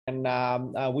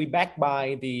we backed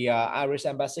by the Irish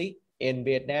Embassy in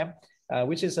Vietnam,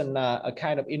 which is a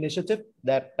kind of initiative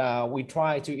that we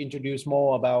try to introduce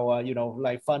more about,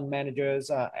 like fund managers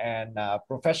and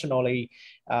professionally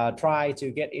try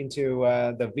to get into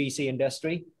the VC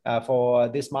industry for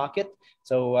this market.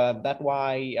 So that's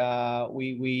why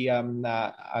we can,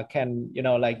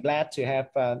 like glad to have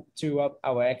two of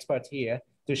our experts here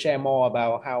to share more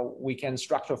about how we can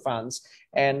structure funds.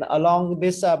 And along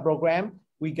this program,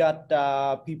 we got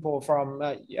people from,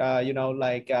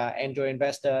 like angel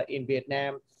investor in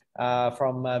Vietnam,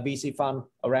 from VC fund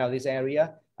around this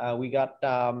area. We got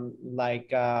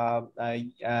like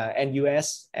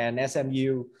NUS and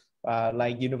SMU,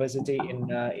 like university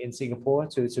in Singapore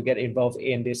to get involved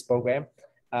in this program.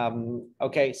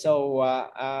 Okay, so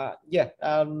yeah,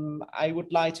 I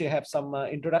would like to have some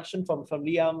introduction from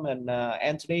Liam and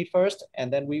Anthony first,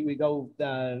 and then we go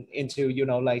into,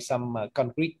 like some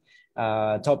concrete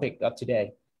topic of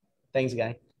today. Thanks,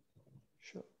 guys.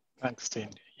 Sure. Thanks, Tien.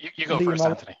 You go first,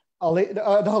 Anthony. No,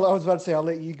 I was about to say, I'll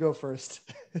let you go first.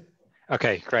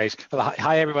 Okay, great. Well,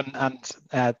 hi everyone, and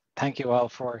thank you all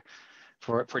for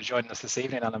joining us this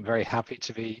evening, and I'm very happy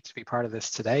to be part of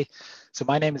this today. So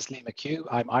my name is McHugh.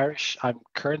 I'm Irish. I'm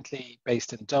currently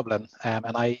based in Dublin, and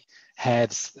I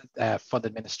head fund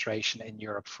administration in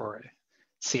Europe for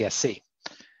CSC.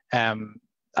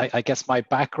 I guess my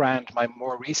background, my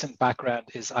more recent background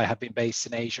is I have been based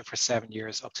in Asia for 7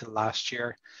 years up to last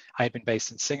year. I had been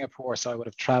based in Singapore, so I would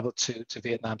have traveled to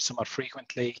Vietnam somewhat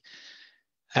frequently.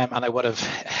 And I would have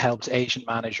helped Asian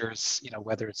managers,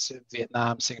 whether it's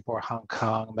Vietnam, Singapore, Hong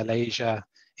Kong, Malaysia,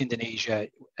 Indonesia,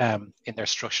 in their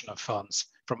structuring of funds,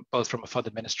 both from a fund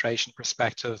administration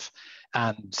perspective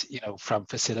and, from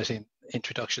facilitating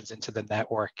introductions into the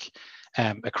network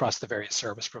across the various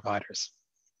service providers.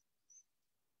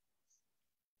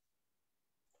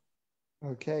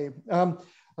 Okay, I'll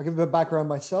give a bit of background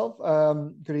myself.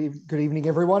 Good evening,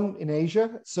 everyone in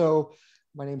Asia. So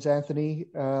my name's Anthony.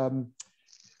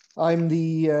 I'm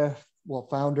the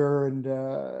founder and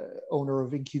owner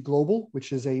of Incu Global,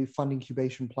 which is a fund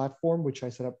incubation platform, which I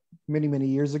set up many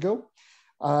years ago.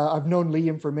 I've known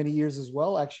Liam for many years as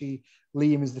well. Actually,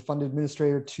 Liam is the fund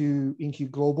administrator to Incu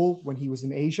Global when he was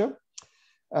in Asia.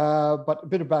 But a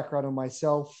bit of background on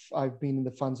myself. I've been in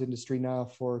the funds industry now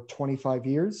for 25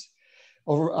 years.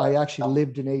 I actually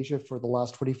lived in Asia for the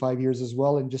last 25 years as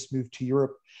well, and just moved to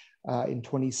Europe in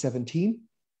 2017.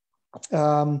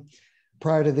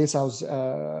 Prior to this, I was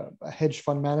a hedge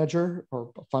fund manager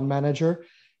or fund manager,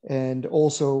 and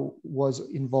also was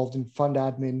involved in fund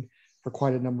admin for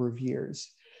quite a number of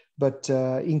years. But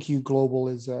Incu Global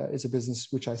is a business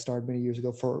which I started many years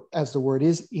ago for, as the word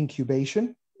is,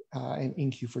 incubation, and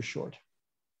Incu for short.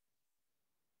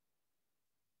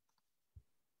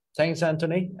 Thanks,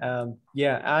 Anthony.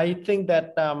 Yeah, I think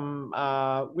that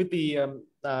with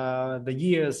the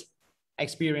years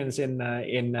experience in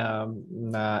Asia,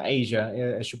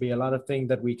 it should be a lot of things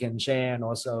that we can share and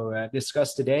also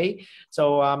discuss today.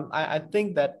 So I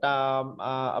think that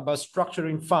about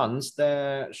structuring funds,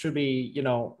 there should be,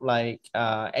 like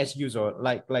as usual,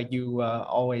 like you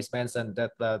always mentioned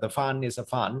that the fund is a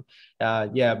fund.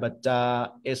 Yeah, but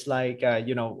it's like,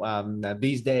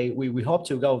 these days we hope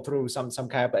to go through some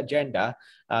kind of agenda.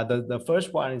 The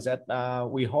first one is that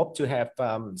we hope to have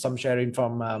some sharing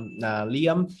from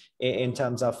Liam in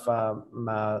terms of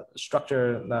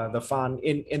structure the fund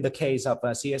in the case of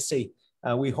CSC.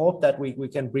 We hope that we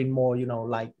can bring more,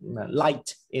 like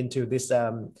light into this,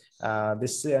 what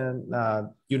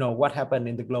happened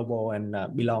in the global and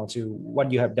belong to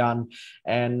what you have done.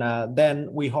 And then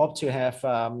we hope to have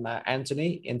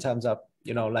Anthony in terms of,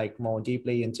 like more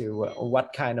deeply into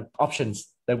what kind of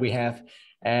options that we have.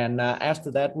 And after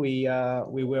that, we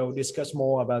will discuss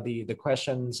more about the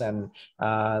questions and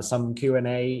some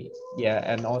Q&A. Yeah,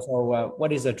 and also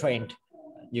what is the trend,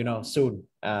 soon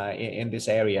in this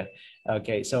area.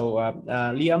 Okay, so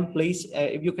Liam, please,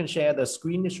 if you can share the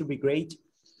screen, it should be great.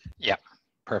 Yeah,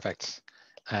 perfect.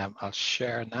 I'll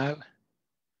share now.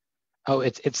 Oh,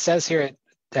 it says here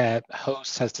that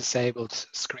host has disabled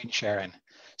screen sharing.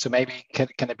 So maybe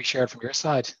can it be shared from your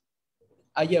side?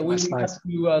 Yeah, we have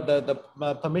you the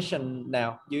permission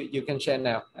now. You can share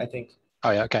now, I think. Oh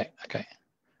yeah, okay.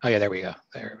 Oh yeah, there we go.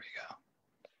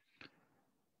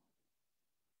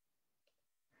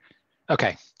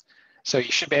 Okay, so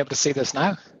you should be able to see this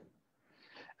now.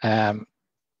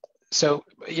 So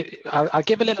I'll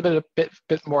give a little bit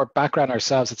more background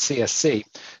ourselves at CSC.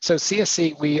 So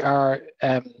CSC, we were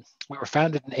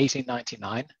founded in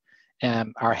 1899.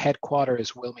 Our headquarters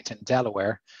is Wilmington,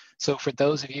 Delaware. So for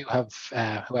those of you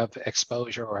who have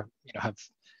exposure or have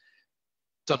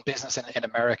done business in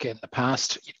America in the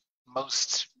past.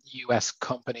 Most US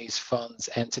companies, funds,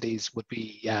 entities would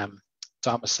be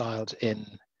domiciled in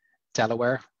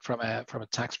Delaware from a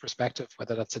tax perspective,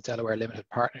 whether that's a Delaware limited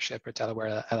partnership or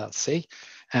Delaware LLC.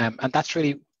 And that's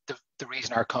really the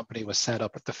reason our company was set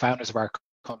up. The founders of our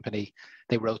company,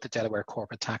 they wrote the Delaware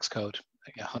Corporate Tax Code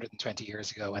 120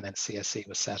 years ago, and then CSC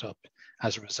was set up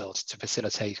as a result to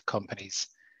facilitate companies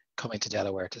coming to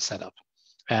Delaware to set up.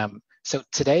 So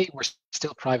today we're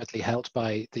still privately held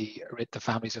by the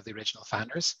families of the original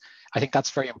founders. I think that's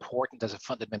very important as a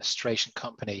fund administration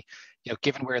company.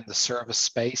 Given we're in the service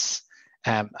space,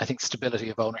 I think stability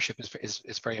of ownership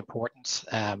is very important.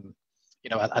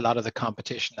 A lot of the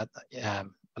competition, a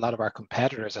lot of our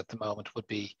competitors at the moment would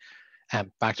be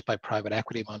backed by private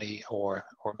equity money, or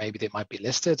maybe they might be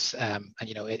listed, and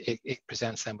it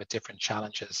presents them with different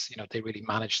challenges. They really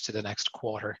manage to the next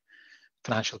quarter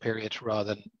financial period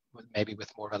rather than maybe with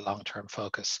more of a long-term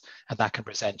focus, and that can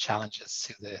present challenges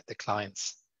to the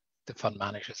clients, the fund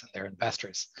managers and their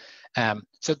investors.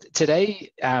 So today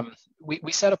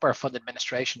we set up our fund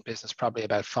administration business probably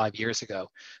about 5 years ago.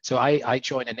 So I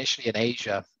joined initially in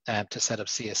Asia to set up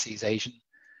CSC's Asian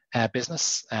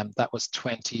business. That was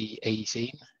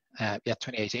 2018.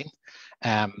 2018.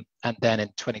 And then in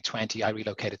 2020, I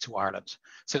relocated to Ireland.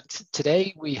 So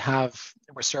today we're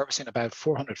servicing about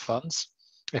 400 funds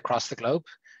across the globe.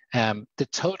 The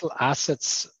total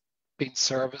assets being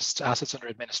serviced, assets under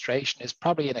administration, is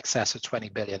probably in excess of 20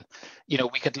 billion.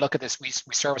 We could look at this. We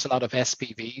service a lot of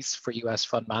SPVs for US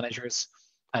fund managers,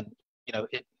 and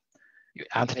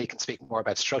Anthony can speak more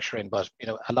about structuring, but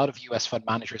a lot of US fund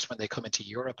managers, when they come into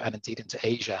Europe and indeed into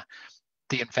Asia,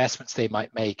 the investments they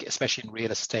might make, especially in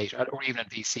real estate or even in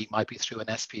VC, might be through an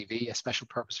SPV, a special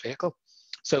purpose vehicle.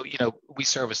 So, we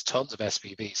service tons of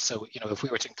SPVs. So, if we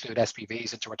were to include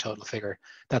SPVs into our total figure,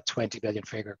 that 20 billion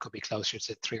figure could be closer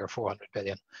to 300 or 400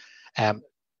 billion.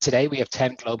 Today, we have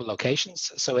 10 global locations.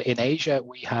 So in Asia,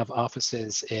 we have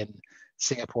offices in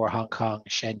Singapore, Hong Kong,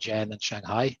 Shenzhen, and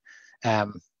Shanghai.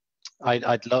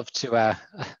 I'd love to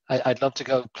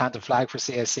go plant a flag for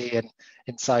CSC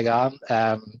in Saigon.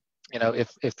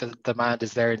 If the demand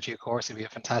is there in due course, it'd be a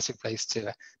fantastic place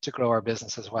to grow our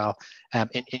business as well.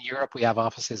 In Europe, we have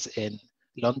offices in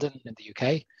London, in the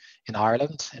UK, in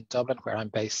Ireland, in Dublin, where I'm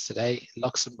based today,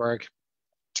 Luxembourg,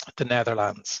 the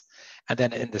Netherlands, and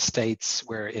then in the States,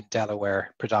 we're in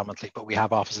Delaware predominantly, but we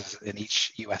have offices in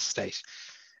each US state.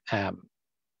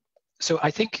 So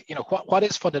I think, what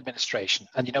is fund administration?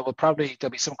 And, there'll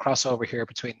be some crossover here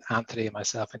between Anthony and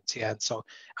myself and Tien. So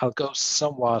I'll go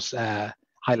somewhat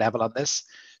high level on this.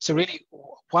 So really,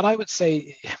 what I would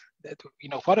say,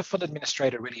 what a fund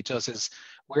administrator really does is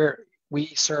we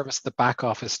service the back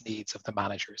office needs of the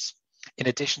managers. In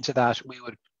addition to that, we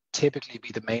would typically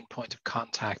be the main point of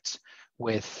contact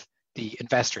with the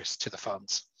investors to the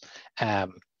funds.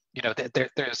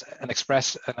 There's an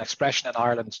expression in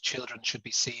Ireland: children should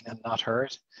be seen and not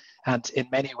heard. And in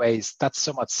many ways, that's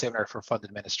somewhat similar for fund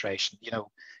administration.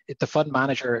 The fund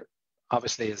manager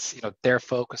obviously is, their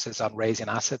focus is on raising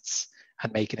assets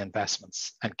and making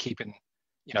investments and keeping,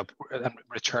 and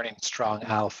returning strong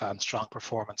alpha and strong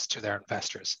performance to their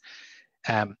investors.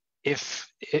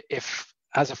 If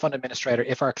as a fund administrator,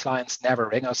 if our clients never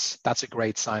ring us, that's a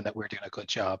great sign that we're doing a good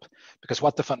job, because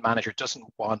what the fund manager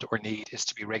doesn't want or need is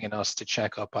to be ringing us to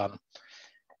check up on,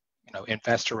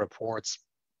 investor reports,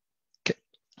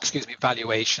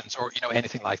 valuations, or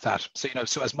anything like that. So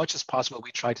so as much as possible,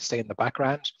 we try to stay in the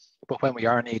background, but when we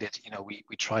are needed,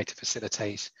 we try to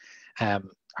facilitate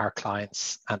our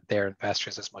clients and their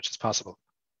investors as much as possible.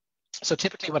 So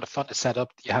typically when a fund is set up,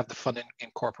 you have the fund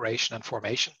incorporation and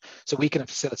formation. So we can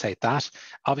facilitate that.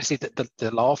 Obviously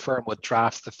the law firm would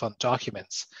draft the fund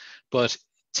documents, but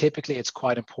typically it's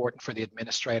quite important for the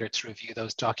administrator to review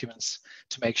those documents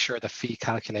to make sure the fee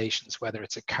calculations, whether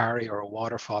it's a carry or a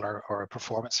waterfall or a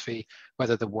performance fee,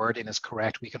 whether the wording is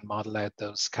correct. We can model out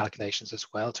those calculations as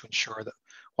well to ensure that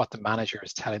what the manager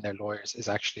is telling their lawyers is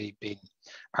actually being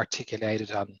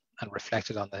articulated on and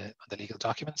reflected on the legal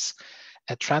documents.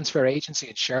 Transfer agency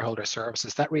and shareholder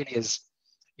services, that really is,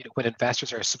 when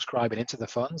investors are subscribing into the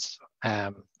funds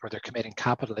or they're committing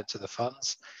capital into the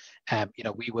funds,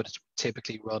 we would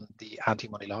typically run the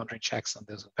anti-money laundering checks on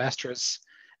those investors,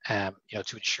 to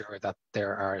ensure that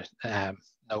there are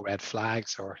no red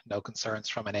flags or no concerns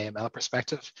from an AML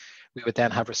perspective. We would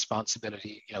then have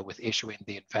responsibility, with issuing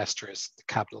the investors the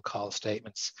capital call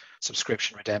statements,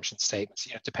 subscription redemption statements,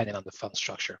 depending on the fund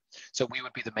structure. So we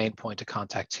would be the main point of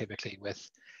contact typically with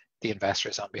the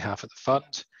investors on behalf of the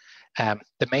fund.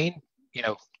 The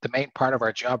main part of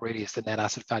our job really is the net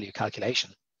asset value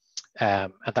calculation.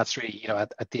 And that's really, you know,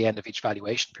 at the end of each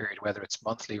valuation period, whether it's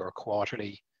monthly or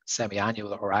quarterly,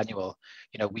 semi-annual or annual,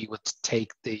 you know, we would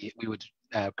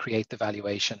create the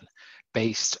valuation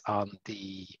based on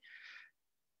the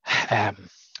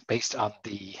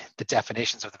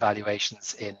definitions of the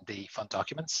valuations in the fund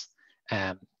documents,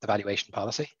 the valuation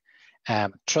policy.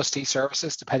 Trustee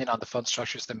services, depending on the fund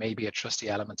structures, there may be a trustee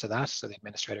element to that, so the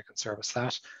administrator can service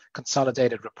that.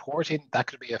 Consolidated reporting, that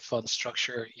could be a fund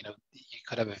structure. You know, you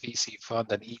could have a VC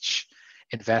fund and each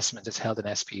investment is held in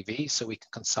SPV, so we can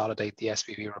consolidate the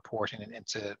SPV reporting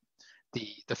into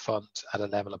the fund at a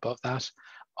level above that.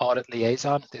 Audit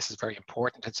liaison, this is very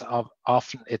important. It's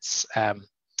often it's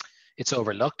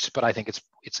overlooked, but I think it's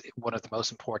one of the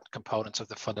most important components of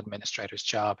the fund administrator's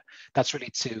job. That's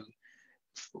really to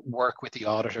work with the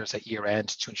auditors at year end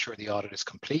to ensure the audit is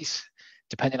complete.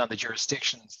 Depending on the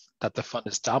jurisdictions that the fund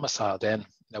is domiciled in, you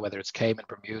know, whether it's Cayman,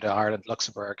 Bermuda, Ireland,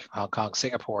 Luxembourg, Hong Kong,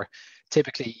 Singapore,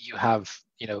 typically you have,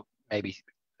 you know, maybe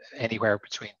anywhere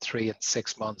between 3 and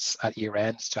 6 months at year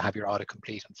end to have your audit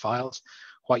complete and filed.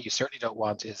 What you certainly don't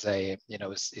want is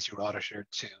is your auditor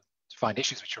to find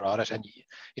issues with your audit, and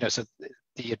you know, so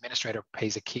the administrator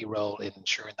plays a key role in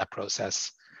ensuring that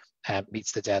process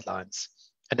meets the deadlines.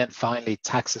 And then finally,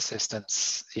 tax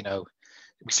assistance. You know,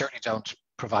 we certainly don't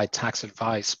provide tax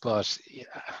advice, but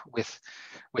with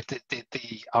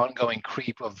the ongoing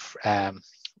creep of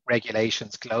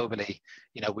regulations globally,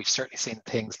 you know, we've certainly seen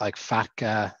things like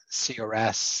FATCA,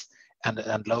 CRS,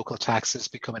 and local taxes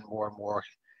becoming more and more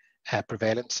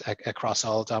prevalent across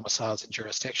all domiciles and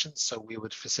jurisdictions. So we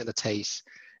would facilitate,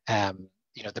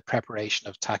 you know, the preparation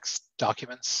of tax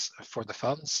documents for the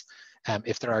funds.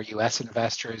 If there are US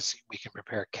investors, we can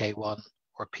prepare K1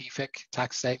 or PFIC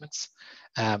tax statements.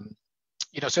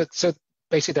 You know, so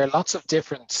basically there are lots of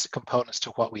different components to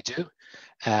what we do.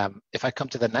 If I come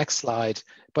to the next slide,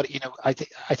 but you know, I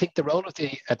think the role of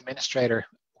the administrator,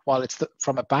 while it's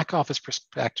from a back office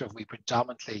perspective, we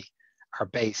predominantly are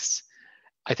based.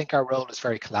 I think our role is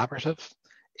very collaborative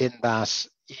in that,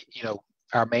 you know,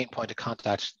 our main point of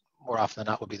contact more often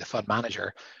than not would be the fund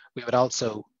manager. We would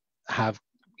also have,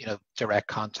 you know, direct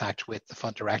contact with the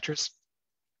fund directors.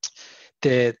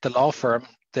 The law firm,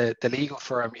 the legal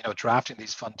firm, you know, drafting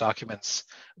these fund documents,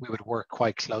 we would work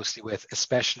quite closely with,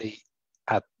 especially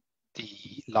at the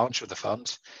launch of the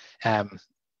fund.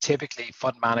 Typically,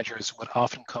 fund managers would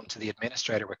often come to the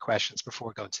administrator with questions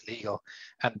before going to legal,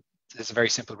 and there's a very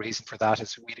simple reason for that.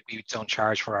 Is we don't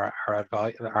charge for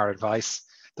our advice.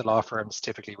 The law firms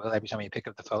typically will. Every time you pick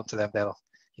up the phone to them, they'll,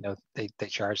 you know, they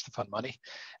charge the fund money.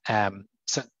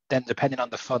 So then, depending on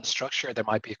the fund structure, there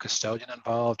might be a custodian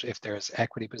involved. If there's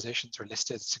equity positions or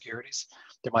listed securities,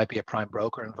 there might be a prime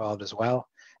broker involved as well.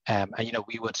 And you know,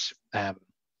 we would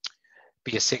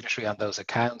be a signatory on those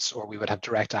accounts, or we would have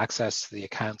direct access to the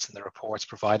accounts and the reports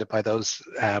provided by those,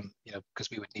 you know, because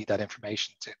we would need that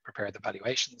information to prepare the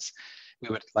valuations. We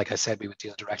would, like I said, we would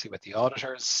deal directly with the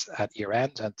auditors at year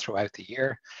end and throughout the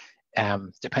year.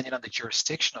 Depending on the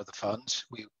jurisdiction of the fund,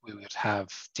 we would have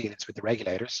dealings with the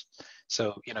regulators.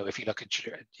 So, you know, if you look at,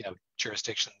 you know,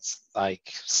 jurisdictions like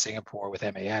Singapore with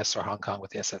MAS or Hong Kong with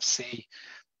the SFC,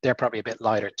 they're probably a bit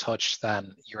lighter touch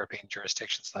than European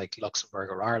jurisdictions like Luxembourg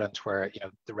or Ireland, where, you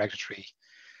know, the regulatory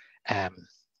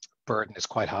burden is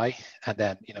quite high. And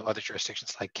then, you know, other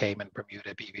jurisdictions like Cayman,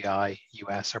 Bermuda, BVI,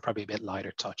 US are probably a bit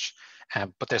lighter touch.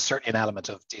 But there's certainly an element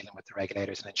of dealing with the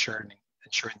regulators and ensuring,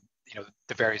 you know,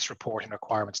 the various reporting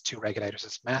requirements to regulators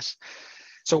is met.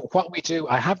 So what we do,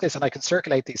 I have this, and I can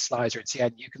circulate these slides, or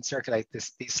Tien, you can circulate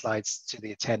these slides to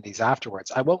the attendees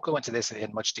afterwards. I won't go into this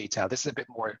in much detail. This is a bit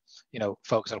more, you know,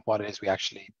 focused on what it is we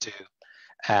actually do.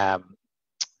 You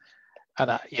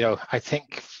know, I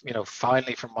think, you know,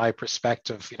 finally, from my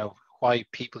perspective, you know, why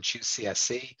people choose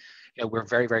CSC, you know, we're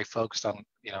very, very focused on,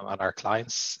 you know, on our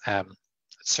clients,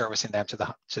 servicing them to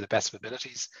the best of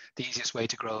abilities. The easiest way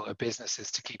to grow a business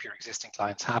is to keep your existing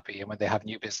clients happy, and when they have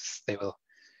new business, they will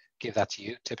give that to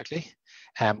you typically.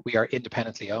 We are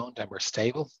independently owned and we're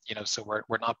stable, you know, so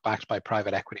we're not backed by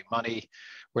private equity money.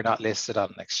 We're not listed on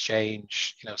an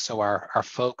exchange, you know, so our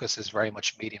focus is very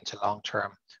much medium to long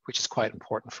term, which is quite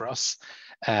important for us.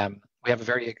 We have a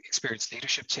very experienced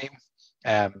leadership team,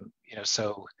 you know,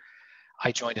 so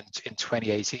I joined in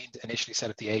 2018, initially set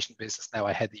up the Asian business. Now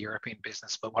I head the European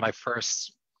business, but when I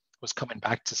first was coming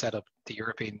back to set up the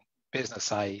European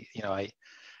business,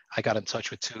 I got in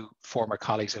touch with two former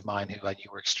colleagues of mine who I knew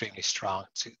were extremely strong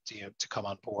to come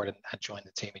on board and join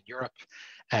the team in Europe.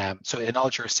 So in all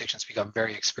jurisdictions, we got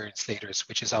very experienced leaders,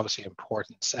 which is obviously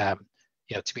important,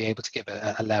 you know, to be able to give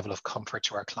a level of comfort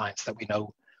to our clients that we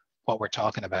know what we're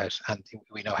talking about and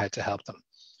we know how to help them.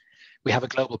 we have a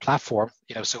global platform,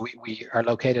 so we are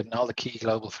located in all the key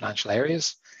global financial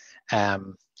areas,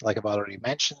 like I've already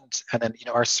mentioned. And then,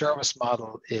 our service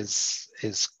model is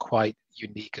quite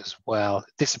unique as well.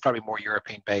 This is probably more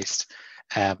European based,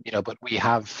 but we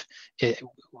have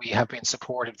been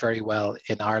supported very well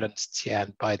in Ireland,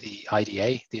 Tien, by the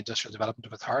IDA, the Industrial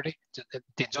Development Authority, the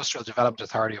Industrial Development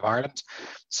Authority of Ireland.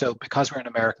 So because we're an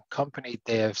American company,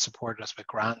 they have supported us with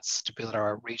grants to build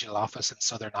our regional office in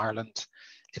Southern Ireland.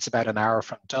 It's about an hour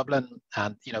from Dublin,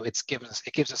 and it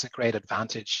gives us a great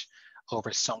advantage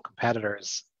over some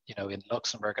competitors, in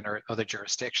Luxembourg and other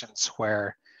jurisdictions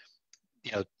where,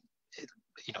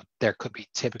 there could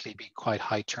typically be quite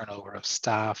high turnover of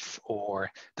staff,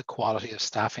 or the quality of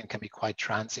staffing can be quite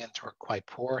transient or quite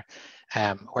poor.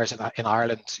 Whereas in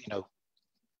Ireland,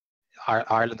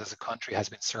 Ireland as a country has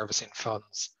been servicing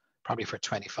funds probably for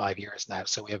 25 years now.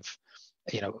 So we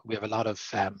have a lot of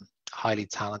highly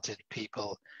talented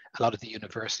people. A lot of the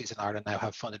universities in Ireland now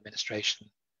have fund administration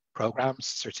programs,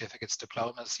 certificates,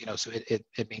 diplomas, so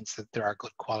it means that there are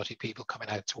good quality people coming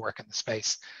out to work in the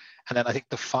space. And then I think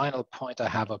the final point I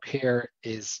have up here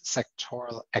is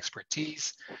sectoral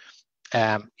expertise.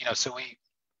 So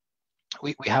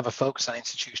we have a focus on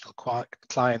institutional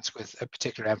clients with a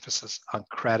particular emphasis on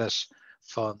credit,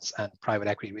 funds, and private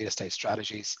equity real estate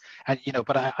strategies. And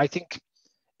but I think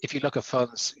if you look at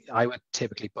funds, I would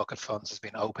typically bucket funds as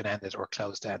being open-ended or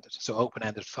closed-ended. So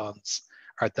open-ended funds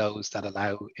are those that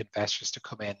allow investors to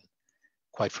come in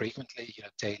quite frequently,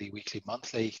 daily, weekly,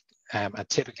 monthly. And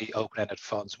typically open-ended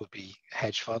funds would be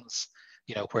hedge funds,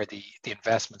 where the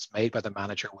investments made by the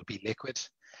manager would be liquid.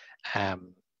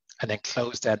 And then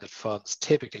closed-ended funds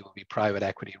typically would be private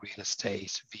equity, real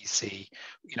estate, VC,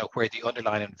 where the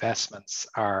underlying investments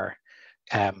are,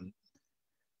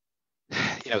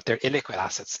 they're illiquid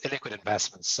assets, illiquid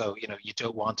investments. So, you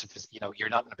don't want to, you're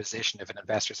not in a position if an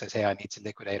investor says, hey, I need to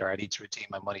liquidate or I need to redeem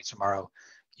my money tomorrow,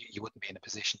 you wouldn't be in a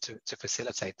position to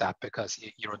facilitate that, because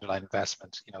your underlying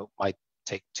investment, might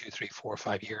take 2, 3, 4,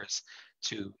 5 years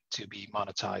to be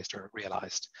monetized or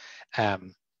realized.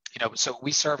 So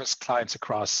we service clients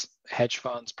across hedge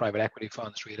funds, private equity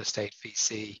funds, real estate,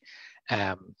 VC,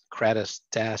 credit,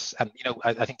 debt, and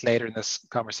I think later in this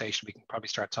conversation we can probably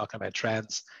start talking about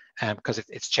trends, because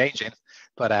it's changing.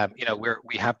 But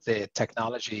we have the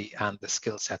technology and the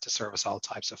skill set to service all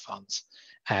types of funds,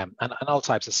 and all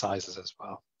types of sizes as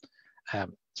well.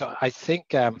 So I think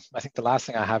the last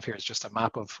thing I have here is just a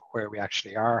map of where we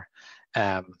actually are.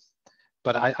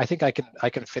 But I think I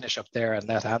can finish up there and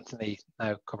let Anthony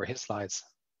now cover his slides.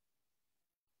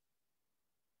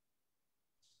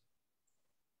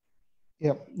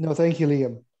 Yeah, no, thank you,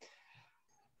 Liam.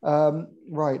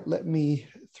 Right, let me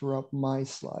throw up my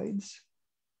slides.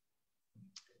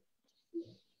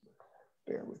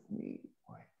 Bear with me,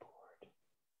 whiteboard.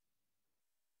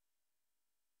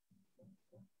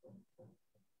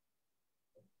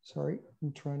 Sorry,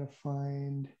 I'm trying to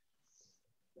find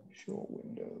show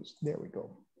windows. There we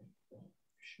go.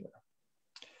 Sure.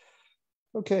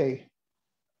 Okay.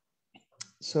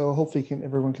 So hopefully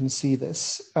everyone can see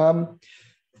this.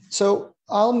 So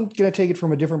I'm going to take it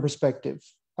from a different perspective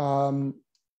to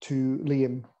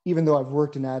Liam. Even though I've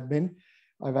worked in admin,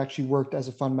 I've actually worked as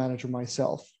a fund manager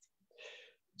myself.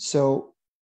 So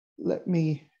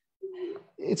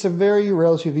it's a very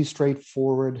relatively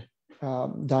straightforward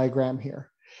diagram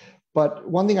here. But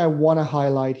one thing I want to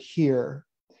highlight here,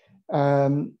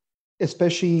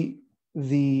 especially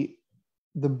the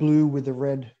blue with the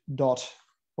red dot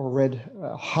or red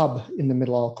hub in the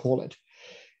middle, I'll call it,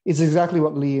 is exactly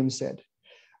what Liam said.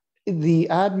 The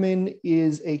admin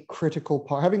is a critical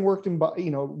part. Having worked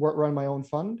run my own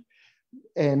fund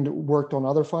and worked on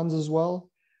other funds as well,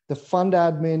 the fund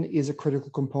admin is a critical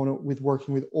component with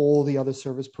working with all the other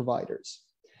service providers.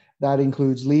 That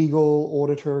includes legal,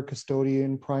 auditor,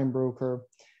 custodian, prime broker.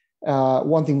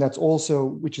 One thing that's also,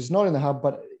 which is not in the hub,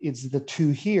 but it's the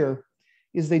two here,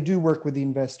 is they do work with the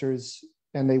investors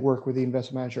and they work with the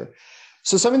investment manager.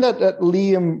 So something that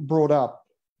Liam brought up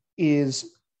is,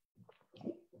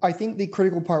 I think the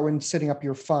critical part when setting up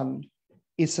your fund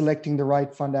is selecting the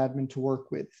right fund admin to work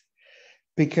with,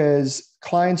 because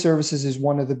client services is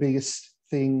one of the biggest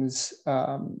things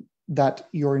that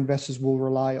your investors will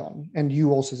rely on, and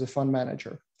you also as a fund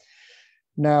manager.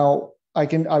 Now, I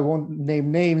won't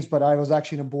name names, but I was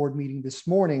actually in a board meeting this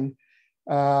morning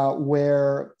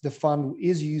where the fund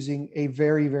is using a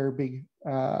very, very big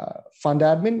fund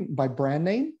admin by brand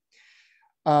name.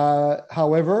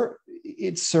 However,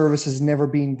 its service has never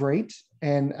been great.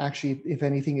 And actually, if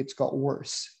anything, it's got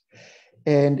worse.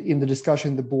 And in the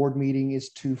discussion, the board meeting is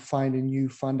to find a new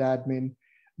fund admin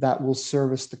that will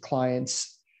service the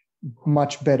clients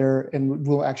much better and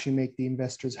will actually make the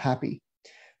investors happy.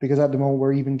 Because at the moment,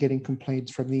 we're even getting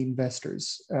complaints from the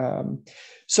investors.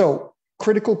 So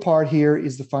critical part here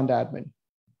is the fund admin.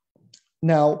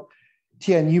 Now,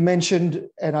 Tien, you mentioned,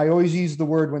 and I always use the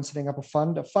word when setting up a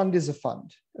fund is a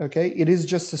fund, okay? It is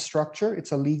just a structure,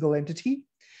 it's a legal entity,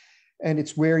 and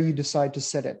it's where you decide to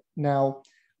set it. Now,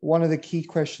 one of the key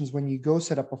questions when you go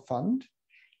set up a fund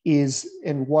is,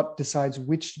 and what decides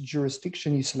which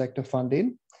jurisdiction you select a fund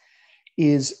in,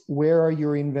 is where are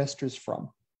your investors from?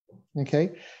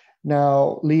 Okay,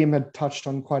 now Liam had touched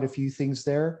on quite a few things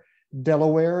there.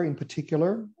 Delaware in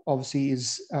particular, obviously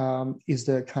is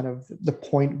the kind of the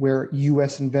point where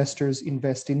US investors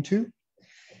invest into.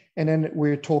 And then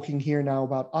we're talking here now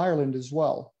about Ireland as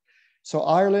well. So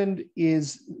Ireland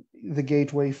is the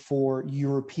gateway for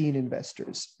European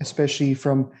investors, especially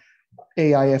from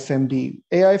AIFMD.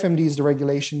 AIFMD is the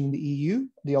regulation in the EU,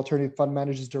 the Alternative Fund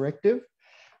Managers Directive,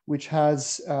 which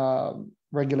has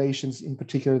regulations in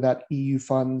particular that EU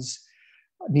funds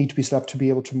need to be set up to be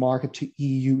able to market to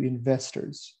EU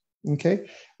investors, okay?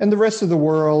 And the rest of the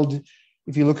world,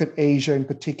 if you look at Asia in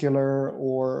particular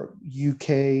or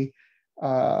UK,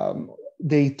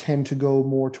 they tend to go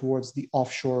more towards the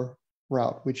offshore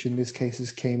route, which in this case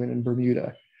is Cayman and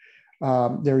Bermuda.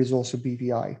 There is also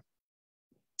BVI.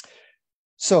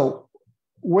 So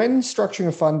when structuring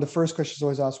a fund, the first question is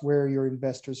always asked, where are your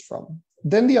investors from?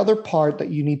 Then the other part that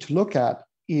you need to look at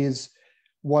is,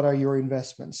 what are your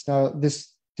investments? Now,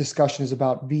 this discussion is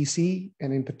about VC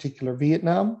and in particular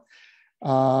Vietnam.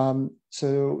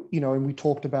 So, you know, and we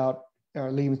talked about,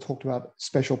 Liam talked about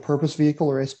special purpose vehicle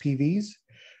or SPVs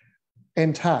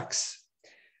and tax.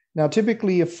 Now,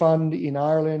 typically a fund in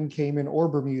Ireland, Cayman or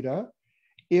Bermuda,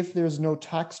 if there's no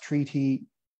tax treaty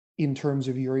in terms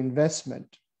of your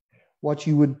investment, what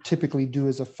you would typically do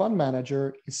as a fund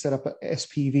manager is set up an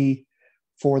SPV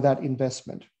for that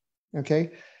investment,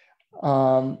 okay?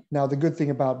 Now, the good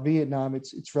thing about Vietnam,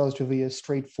 it's relatively a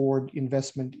straightforward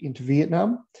investment into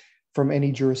Vietnam from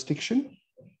any jurisdiction.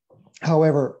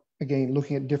 However, again,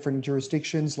 looking at different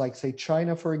jurisdictions, like say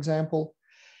China, for example,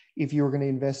 if you were going to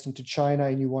invest into China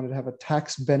and you wanted to have a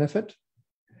tax benefit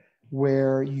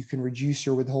where you can reduce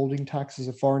your withholding tax as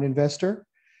a foreign investor,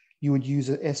 you would use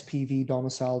an SPV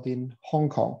domiciled in Hong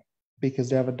Kong because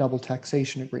they have a double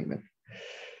taxation agreement.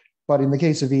 But in the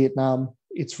case of Vietnam,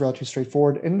 it's relatively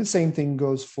straightforward. And the same thing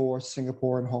goes for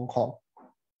Singapore and Hong Kong.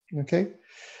 Okay.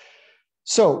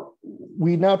 So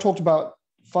we now talked about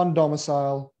fund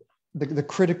domicile, the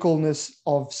criticalness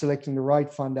of selecting the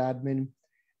right fund admin,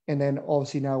 and then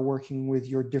obviously now working with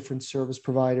your different service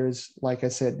providers. Like I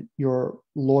said, your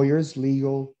lawyers,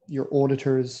 legal, your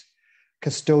auditors,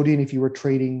 custodian if you were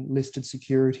trading listed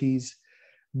securities,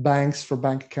 banks for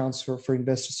bank accounts for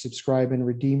investors to subscribe and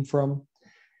redeem from,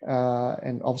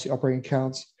 and obviously operating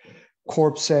accounts,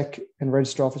 CorpSec and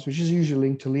register office, which is usually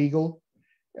linked to legal.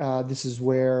 This is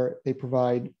where they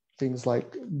provide things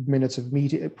like minutes of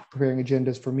meeting, preparing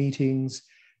agendas for meetings,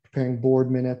 preparing board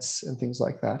minutes and things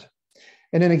like that.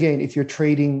 And then again, if you're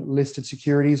trading listed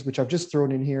securities, which I've just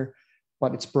thrown in here,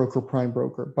 but it's broker, prime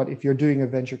broker. But if you're doing a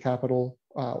venture capital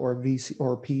or a VC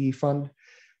or a PE fund,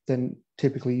 then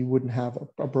typically you wouldn't have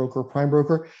a broker or prime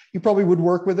broker. You probably would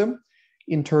work with them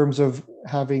in terms of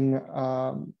having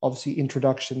obviously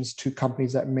introductions to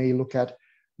companies that may look at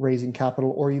raising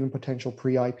capital or even potential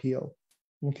pre-IPO,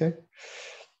 okay?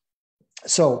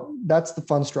 So that's the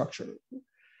fund structure.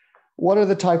 What are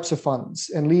the types of funds?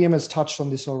 And Liam has touched on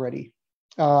this already.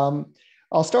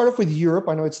 I'll start off with Europe.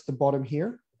 I know it's at the bottom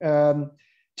here.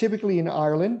 Typically in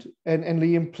Ireland, and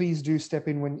Liam, please do step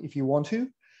in if you want to.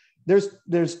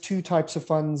 There's two types of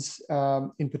funds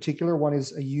in particular. One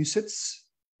is a UCITS,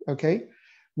 okay,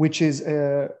 which is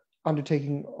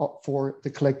undertaking for the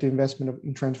collective investment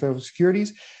in transferable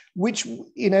securities, which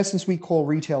in essence we call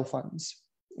retail funds,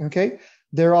 okay?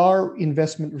 There are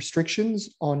investment restrictions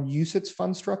on UCITS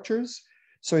fund structures.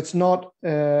 So it's not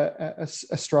a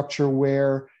structure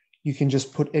where you can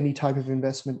just put any type of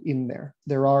investment in there.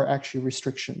 There are actually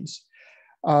restrictions.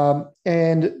 And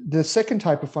the second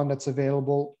type of fund that's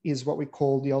available is what we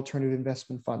call the alternative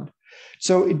investment fund.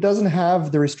 So it doesn't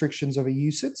have the restrictions of a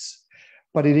UCITS,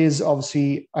 but it is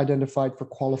obviously identified for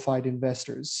qualified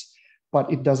investors,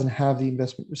 but it doesn't have the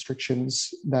investment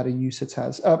restrictions that a UCITS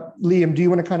has. Liam, do you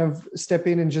want to kind of step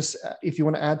in and just, if you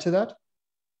want to add to that?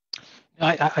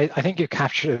 I think you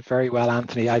captured it very well,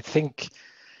 Anthony. I think,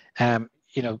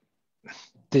 you know,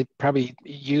 the probably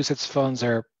UCITS funds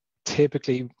are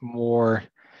typically more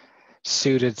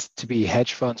suited to be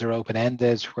hedge funds or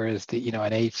open-ended, whereas the, you know,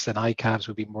 an AIFs and ICAVs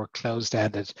would be more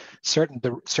closed-ended.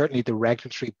 Certainly the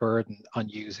regulatory burden on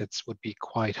UCITS would be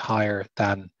quite higher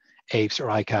than 𝗍𝗶s or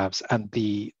ICAVs, and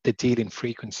the dealing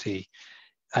frequency,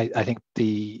 I think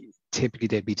typically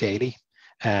they'd be daily,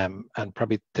 and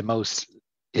probably the most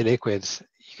illiquid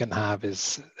you can have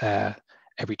is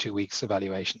every 2 weeks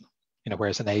evaluation.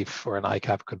 Whereas an 𝗍𝗃 or an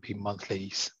ICAV could be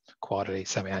monthly, quarterly,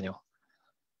 semi-annual.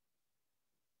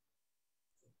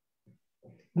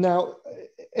 Now,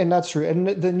 and that's true. And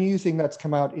the new thing that's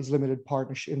come out is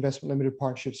investment limited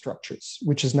partnership structures,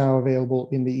 which is now available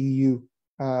in the EU,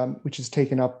 which is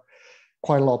taken up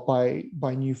quite a lot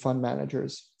by new fund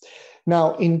managers.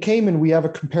 Now, in Cayman, we have a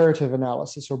comparative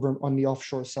analysis over on the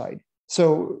offshore side.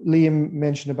 So Liam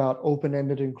mentioned about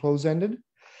open-ended and closed-ended.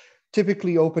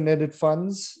 Typically, open-ended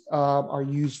funds are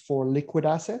used for liquid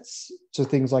assets. So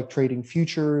things like trading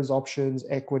futures, options,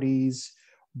 equities,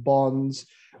 bonds,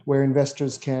 where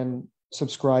investors can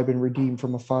subscribe and redeem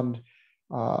from a fund,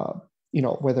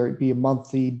 whether it be a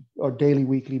monthly or daily,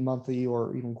 weekly, monthly,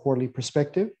 or even quarterly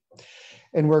perspective.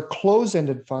 And where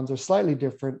closed-ended funds are slightly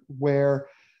different, where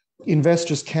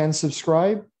investors can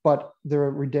subscribe, but their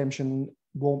redemption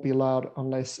won't be allowed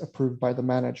unless approved by the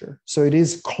manager. So it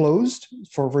is closed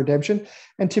for redemption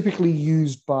and typically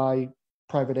used by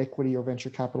private equity or venture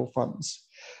capital funds,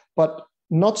 but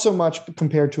not so much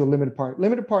compared to a limited partnership.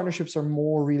 Limited partnerships are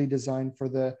more really designed for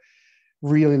the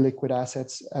really liquid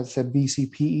assets, as I said,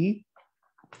 VCPE.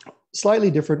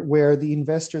 Slightly different, where the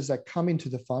investors that come into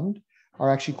the fund are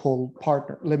actually called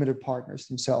limited partners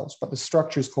themselves, but the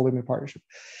structure is called limited partnership.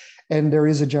 And there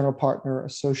is a general partner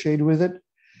associated with it.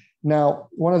 Now,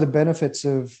 one of the benefits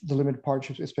of the limited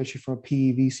partnerships, especially from a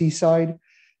PE/VC side,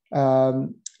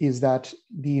 is that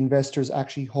the investors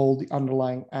actually hold the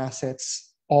underlying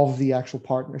assets of the actual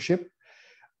partnership,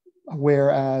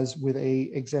 whereas with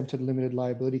a exempted limited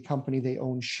liability company, they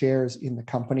own shares in the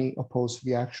company opposed to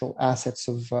the actual assets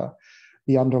of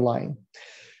the underlying.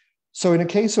 So in a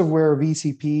case of where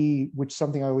VCP, which is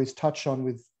something I always touch on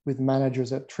with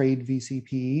managers that trade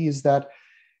VCPE, is that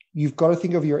you've got to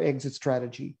think of your exit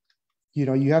strategy.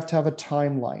 You have to have a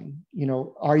timeline.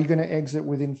 Are you going to exit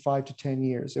within 5 to 10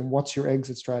 years? And what's your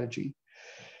exit strategy?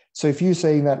 So if you're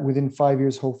saying that within 5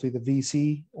 years, hopefully the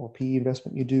VC or PE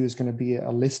investment you do is going to be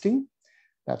a listing,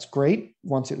 that's great.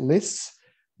 Once it lists,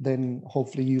 then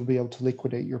hopefully you'll be able to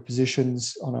liquidate your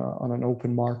positions on an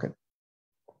open market.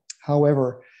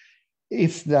 However,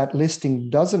 if that listing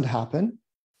doesn't happen,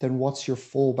 then what's your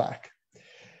fallback?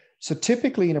 So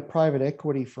typically in a private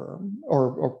equity firm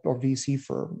or VC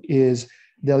firm is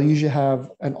they'll usually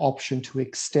have an option to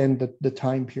extend the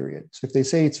time period. So if they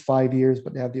say it's 5 years,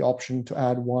 but they have the option to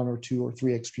add 1 or 2 or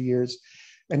 3 extra years,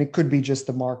 and it could be just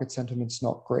the market sentiment's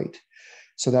not great,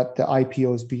 so that the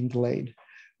IPO is being delayed.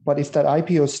 But if that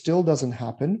IPO still doesn't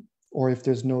happen, or if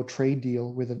there's no trade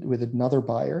deal with another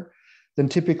buyer, then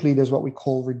typically there's what we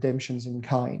call redemptions in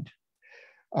kind,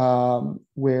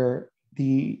 where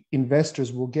the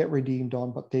investors will get redeemed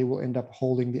on, but they will end up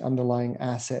holding the underlying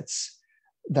assets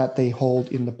that they hold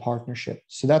in the partnership.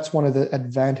 So that's one of the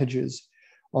advantages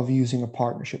of using a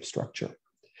partnership structure.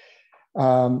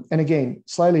 And again,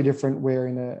 slightly different, where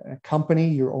in a company,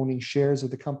 you're owning shares of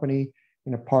the company.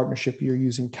 In a partnership, you're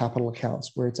using capital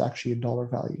accounts where it's actually a dollar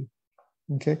value.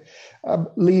 Okay.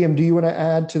 Liam, do you want to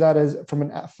add to that as from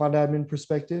a fund admin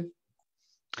perspective?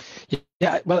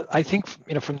 Yeah, well, I think,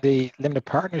 from the limited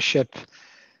partnership,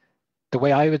 the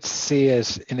way I would see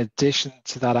it, in addition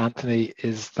to that, Anthony,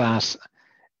 is that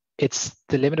it's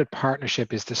the limited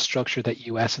partnership is the structure that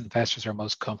US investors are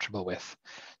most comfortable with.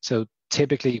 So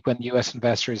typically when US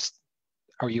investors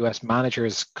or US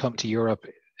managers come to Europe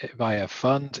via a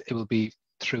fund, it will be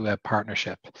through a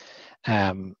partnership.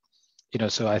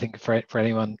 So I think for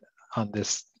anyone on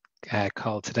this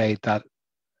call today that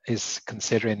is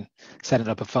considering setting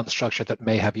up a fund structure that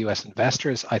may have US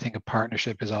investors, I think a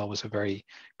partnership is always a very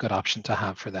good option to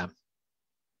have for them.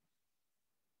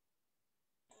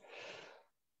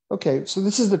 Okay, so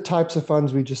this is the types of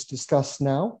funds we just discussed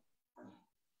now.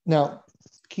 Now,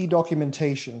 key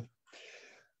documentation.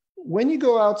 When you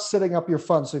go out setting up your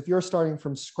fund, so if you're starting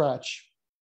from scratch,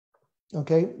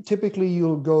 okay, typically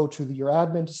you'll go to your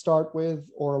admin to start with,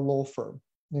 or a law firm,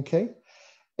 okay?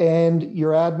 And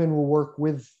your admin will work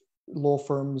with law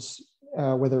firms,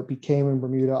 whether it be Cayman,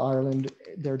 Bermuda, Ireland,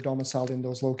 they're domiciled in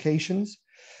those locations.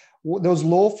 Those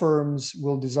law firms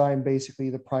will design basically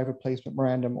the private placement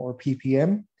memorandum, or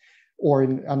PPM, or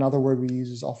in another word we use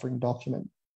is offering document,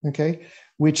 okay,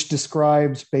 which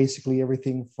describes basically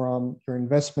everything from your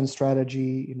investment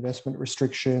strategy, investment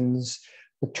restrictions,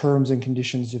 the terms and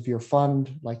conditions of your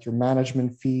fund, like your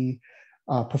management fee,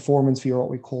 performance fee, or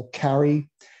what we call carry.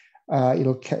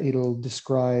 It'll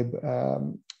describe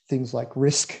things like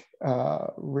risk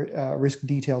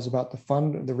details about the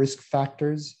fund, the risk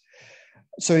factors,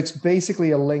 So it's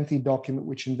basically a lengthy document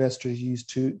which investors use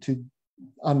to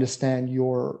understand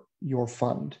your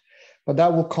fund. But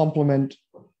that will complement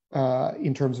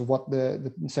in terms of what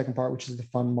the second part, which is the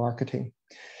fund marketing.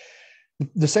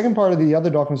 The second part of the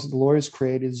other documents that the lawyers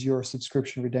create is your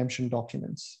subscription redemption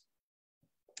documents.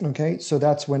 Okay, so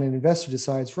that's when an investor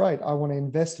decides, right, I want to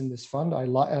invest in this fund. I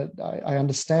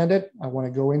understand it. I want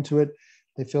to go into it.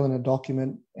 They fill in a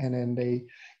document, and then they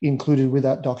included with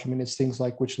that document is things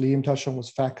like which Liam touched on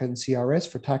was FATCA and CRS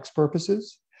for tax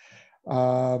purposes,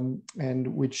 and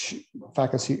which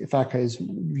FATCA is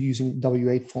using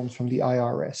W-8 forms from the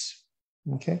IRS.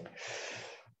 Okay.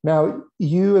 Now,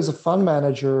 you as a fund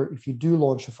manager, if you do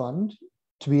launch a fund,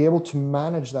 to be able to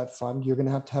manage that fund, you're going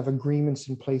to have agreements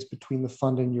in place between the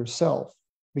fund and yourself,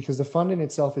 because the fund in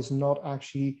itself is not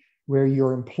actually where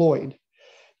you're employed.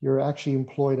 You're actually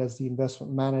employed as the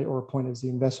investment manager or appointed as the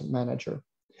investment manager.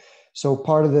 So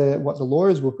part of what the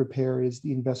lawyers will prepare is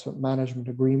the investment management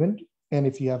agreement. And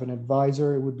if you have an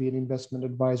advisor, it would be an investment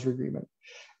advisory agreement.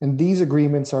 And these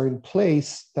agreements are in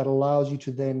place that allows you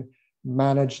to then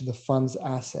manage the fund's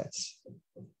assets.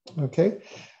 Okay.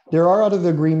 There are other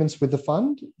agreements with the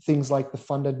fund, things like the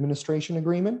fund administration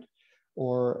agreement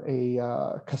or a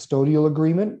custodial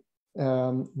agreement,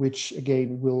 which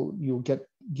again you'll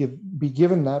be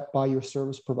given that by your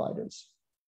service providers.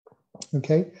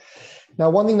 Okay. Now,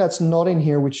 one thing that's not in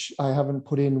here, which I haven't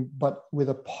put in, but with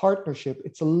a partnership,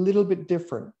 it's a little bit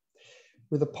different.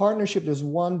 With a partnership, there's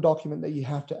one document that you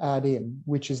have to add in,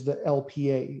 which is the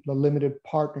LPA, the limited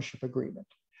partnership agreement.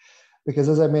 Because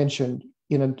as I mentioned,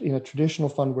 in a traditional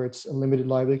fund where it's a limited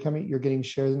liability company, you're getting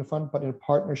shares in the fund, but in a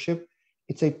partnership,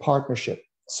 it's a partnership.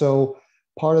 So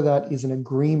part of that is an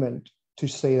agreement to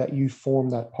say that you form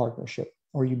that partnership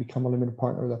or you become a limited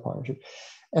partner of that partnership.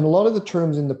 And a lot of the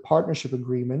terms in the partnership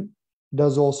agreement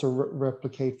does also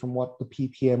replicate from what the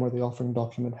PPM or the offering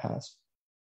document has.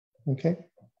 Okay.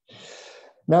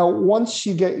 Now, once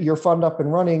you get your fund up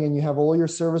and running and you have all your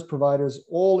service providers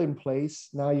all in place,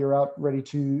 now you're out ready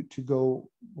to go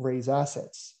raise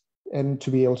assets and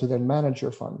to be able to then manage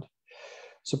your fund.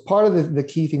 So part of the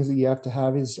key things that you have to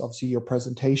have is obviously your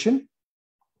presentation.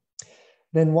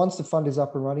 Then once the fund is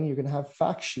up and running, you're going to have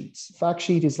fact sheets. Fact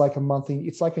sheet is like a monthly,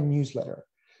 it's like a newsletter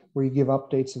where you give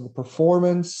updates on the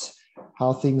performance,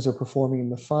 how things are performing in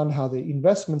the fund, how the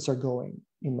investments are going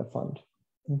in the fund.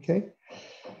 Okay.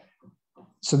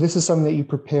 So this is something that you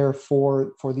prepare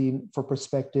for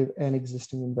prospective and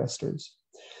existing investors.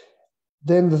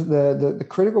 Then the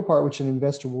critical part, which an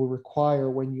investor will require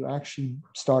when you actually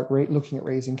start looking at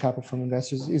raising capital from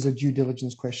investors, is a due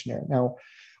diligence questionnaire. Now,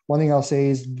 one thing I'll say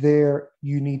is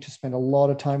you need to spend a lot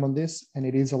of time on this, and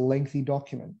it is a lengthy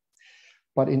document.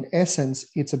 But in essence,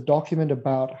 it's a document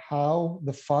about how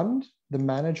the fund, the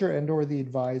manager and/or the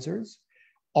advisors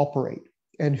operate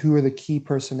and who are the key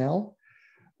personnel.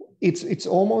 It's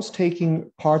almost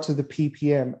taking parts of the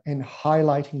PPM and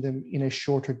highlighting them in a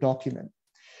shorter document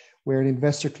where an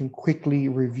investor can quickly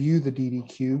review the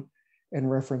DDQ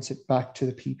and reference it back to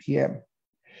the PPM.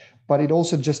 But it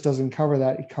also just doesn't cover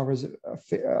that. It covers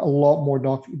a lot more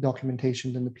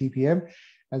documentation than the PPM.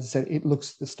 As I said, it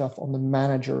looks at the stuff on the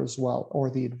manager as well, or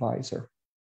the advisor.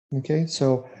 Okay,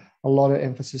 so a lot of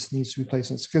emphasis needs to be placed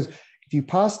on this, because if you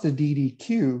pass the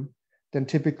DDQ, then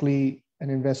typically an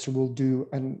investor will do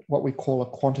what we call a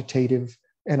quantitative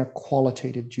and a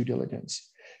qualitative due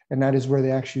diligence. And that is where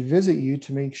they actually visit you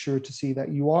to make sure to see that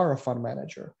you are a fund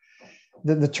manager.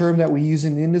 The term that we use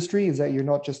in the industry is that you're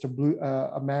not just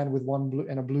a man with one blue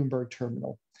and a Bloomberg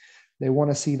terminal. They want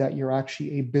to see that you're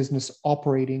actually a business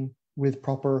operating with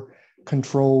proper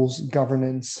controls,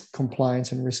 governance,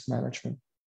 compliance, and risk management.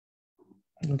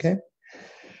 Okay.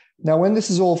 Now, when this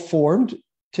is all formed,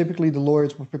 typically the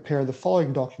lawyers will prepare the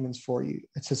following documents for you.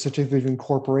 It's a certificate of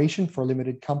incorporation for a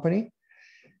limited company.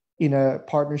 In a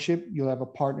partnership, you'll have a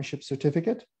partnership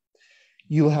certificate.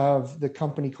 You'll have the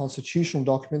company constitutional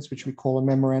documents, which we call a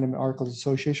memorandum of articles of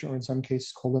association, or in some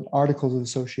cases called an articles of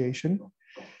association.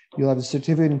 You'll have a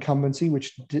certificate of incumbency,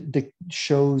 which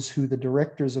shows who the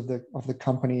directors of the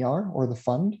company are, or the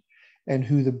fund, and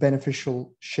who the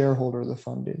beneficial shareholder of the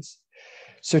fund is.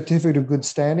 Certificate of good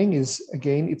standing is,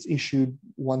 again, it's issued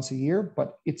once a year,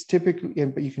 but it's typically,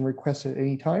 but you can request it at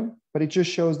any time, but it just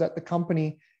shows that the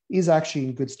company is actually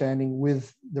in good standing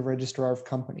with the registrar of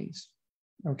companies.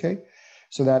 Okay.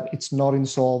 So that it's not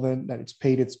insolvent, that it's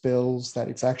paid its bills, that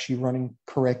it's actually running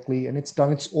correctly, and it's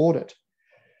done its audit.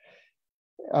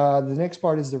 The next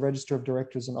part is the register of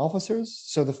directors and officers.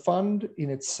 So the fund in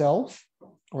itself,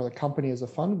 or the company as a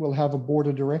fund, will have a board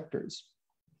of directors,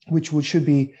 which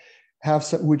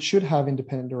should have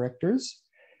independent directors,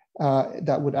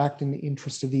 that would act in the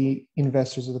interest of the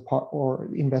investors of the or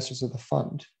investors of the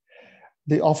fund.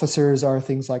 The officers are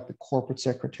things like the corporate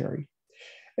secretary.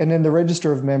 And then the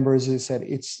register of members, as I said,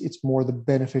 it's more the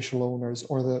beneficial owners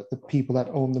or the people that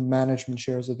own the management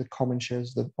shares or the common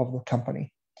shares of the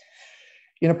company.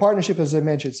 In a partnership, as I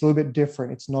mentioned, it's a little bit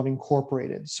different. It's not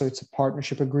incorporated. So it's a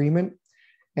partnership agreement,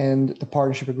 and the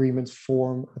partnership agreements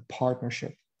form a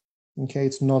partnership. Okay,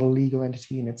 it's not a legal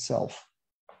entity in itself.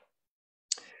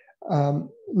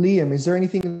 Liam, is there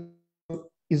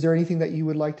anything that you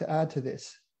would like to add to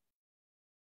this?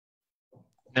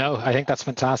 No, I think that's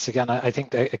fantastic, and I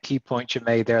think a key point you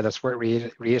made there that's worth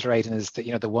reiterating is that,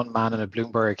 you know, the one man in a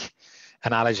Bloomberg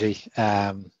analogy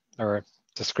or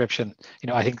description. You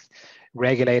know, I think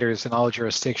regulators in all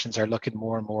jurisdictions are looking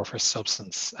more and more for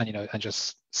substance, and, you know, and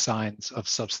just signs of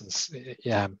substance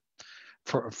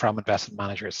from investment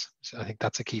managers. So I think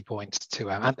that's a key point too,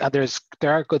 and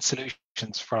there are good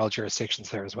solutions for all jurisdictions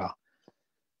there as well.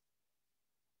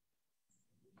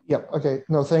 Yeah. Okay.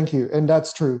 No, thank you, and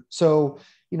that's true. So,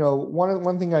 you know,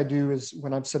 one thing I do is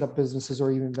when I've set up businesses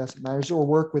or even investment managers or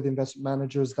work with investment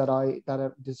managers that I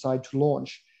decide to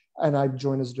launch, and I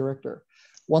join as a director,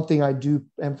 one thing I do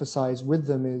emphasize with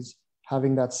them is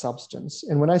having that substance.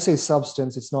 And when I say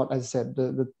substance, it's not, as I said,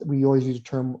 we always use the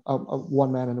term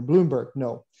one man in a Bloomberg.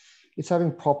 No, it's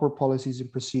having proper policies and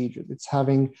procedures. It's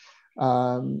having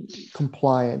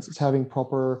compliance. It's having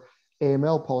proper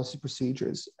AML policy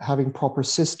procedures, having proper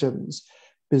systems,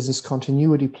 business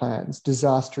continuity plans,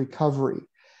 disaster recovery.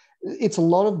 It's a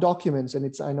lot of documents,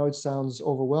 and I know it sounds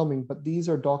overwhelming, but these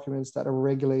are documents that a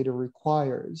regulator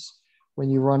requires when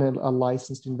you run a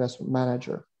licensed investment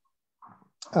manager.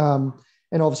 And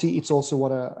obviously, it's also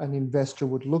what an investor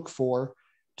would look for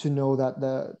to know that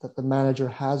the manager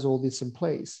has all this in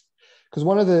place. Because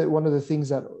one of the things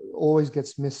that always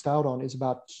gets missed out on is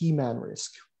about key man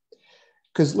risk.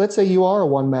 Because let's say you are a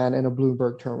one man in a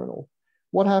Bloomberg terminal.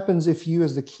 What happens if you,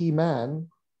 as the key man,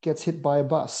 gets hit by a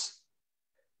bus?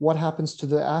 What happens to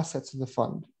the assets of the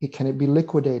fund? Can it be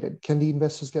liquidated? Can the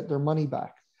investors get their money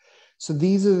back? So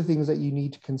these are the things that you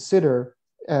need to consider,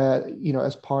 you know,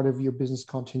 as part of your business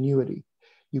continuity.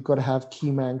 You've got to have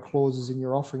key man clauses in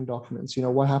your offering documents. You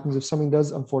know, what happens if something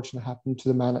does unfortunately happen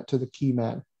to the key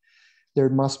man? There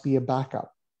must be a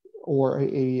backup or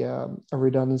a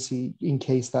redundancy in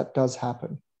case that does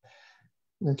happen.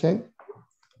 Okay.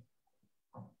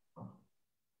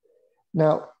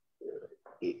 Now,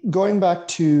 going back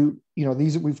to, you know,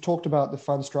 we've talked about the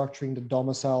fund structuring, the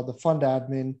domicile, the fund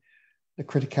admin, the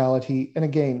criticality. And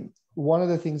again, one of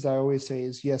the things I always say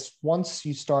is, yes, once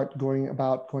you start going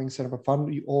set up a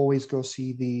fund, you always go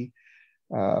see the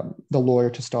lawyer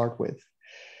to start with.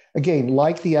 Again,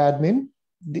 like the admin,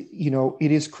 you know,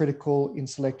 it is critical in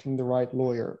selecting the right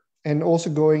lawyer and also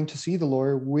going to see the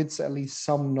lawyer with at least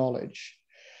some knowledge.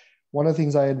 One of the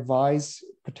things I advise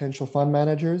potential fund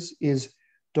managers is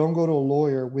don't go to a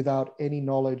lawyer without any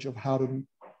knowledge of how to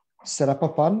set up a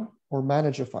fund or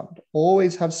manage a fund.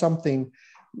 Always have something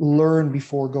learn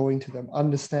before going to them,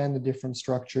 understand the different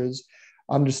structures,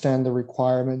 understand the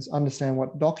requirements, understand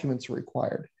what documents are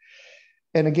required.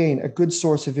 And again, a good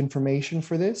source of information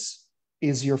for this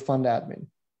is your fund admin.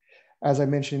 As I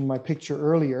mentioned in my picture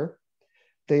earlier,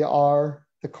 they are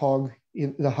the cog,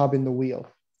 the hub in the wheel.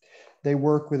 They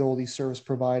work with all these service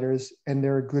providers, and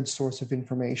they're a good source of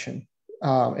information,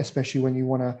 especially when you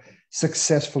want to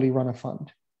successfully run a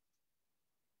fund.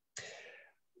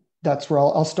 That's where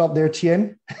I'll stop there,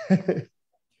 Tien.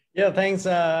 Yeah, thanks,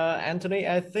 Anthony.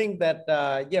 I think that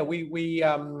yeah,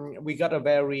 we got a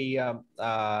very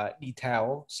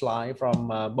detailed slide from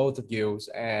both of you,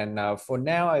 and for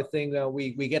now, I think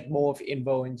we get more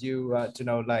info into to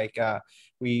know, like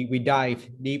we dive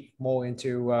deep more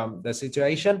into the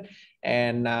situation,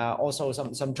 and also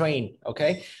some train.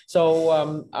 Okay,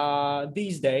 so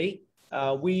these days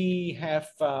we have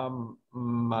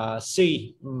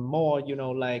see more, you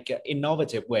know, like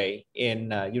innovative way in,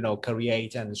 you know,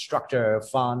 create and structure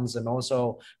funds, and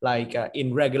also like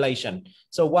in regulation.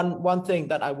 So one thing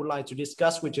that I would like to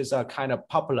discuss, which is kind of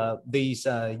popular this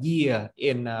year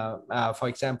in, for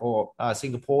example,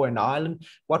 Singapore and Ireland,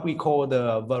 what we call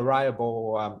the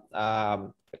variable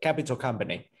capital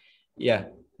company. Yeah,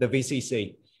 the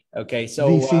VCC. Okay, so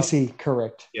VCC,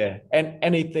 correct. Yeah, and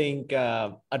anything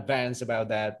advanced about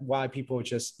that? Why people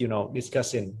just, you know,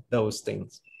 discussing those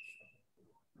things?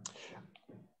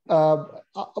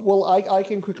 Well, I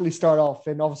can quickly start off,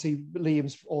 and obviously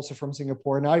Liam's also from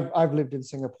Singapore, and I've lived in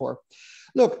Singapore.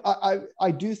 Look,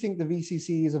 I do think the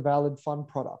VCC is a valid fund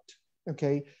product.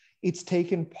 Okay, it's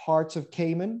taken parts of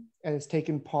Cayman and it's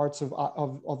taken parts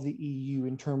of the EU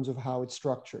in terms of how it's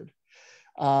structured.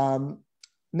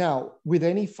 Now, with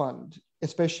any fund,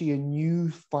 especially a new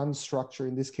fund structure,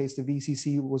 in this case, the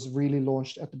VCC was really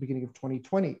launched at the beginning of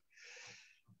 2020.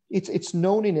 It's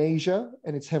known in Asia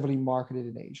and it's heavily marketed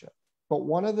in Asia. But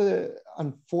one of the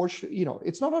unfortunate,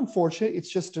 it's not unfortunate, it's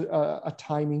just a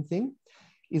timing thing,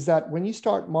 is that when you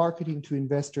start marketing to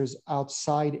investors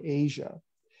outside Asia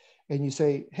and you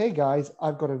say, hey guys,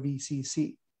 I've got a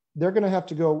VCC, they're going to have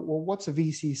to go, well, what's a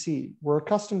VCC? We're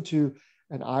accustomed to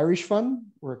an Irish fund,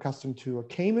 we're accustomed to a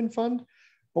Cayman fund,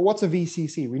 but what's a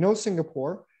VCC? We know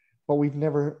Singapore, but we've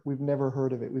never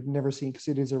heard of it. We've never seen, because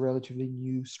it is a relatively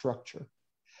new structure.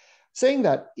 Saying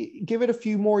that, give it a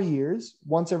few more years.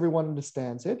 Once everyone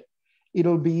understands it,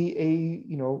 it'll be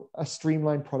a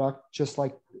streamlined product, just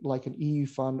like an EU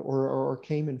fund or a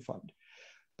Cayman fund.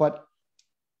 But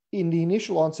in the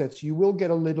initial onsets, you will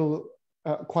get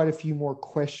quite a few more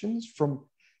questions from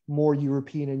more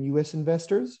European and US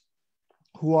investors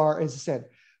who are, as I said,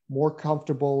 more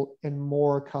comfortable and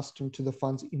more accustomed to the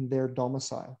funds in their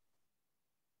domicile.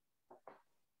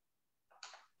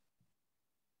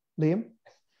 Liam?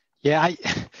 Yeah,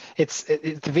 the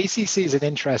VCC is an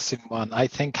interesting one. I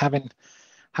think having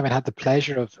had the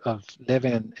pleasure of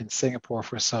living in Singapore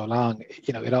for so long,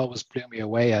 it always blew me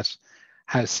away at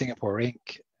how Singapore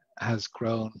Inc. has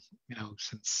grown,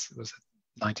 since, was it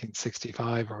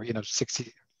 1965 or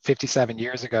 57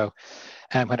 years ago,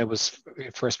 when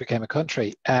it first became a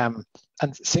country. And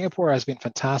Singapore has been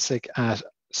fantastic at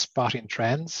spotting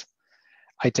trends,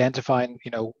 identifying,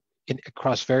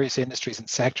 across various industries and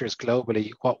sectors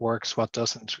globally, what works, what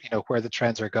doesn't, where the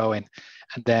trends are going,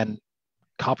 and then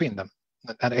copying them.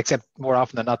 And except more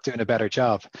often than not doing a better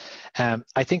job.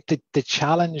 I think the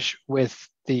challenge with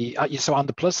so on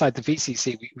the plus side, the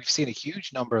VCC, we've seen a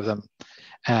huge number of them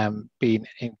being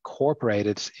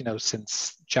incorporated,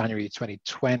 since January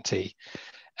 2020.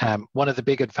 One of the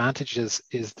big advantages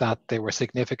is that there were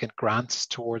significant grants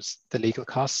towards the legal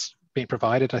costs being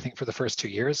provided, I think, for the first 2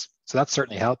 years. So that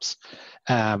certainly helps.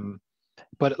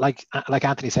 But like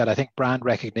Anthony said, I think brand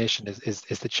recognition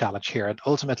is the challenge here. And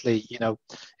ultimately,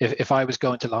 if I was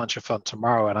going to launch a fund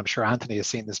tomorrow, and I'm sure Anthony has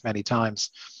seen this many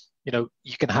times,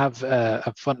 you can have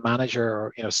a fund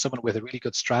manager or, someone with a really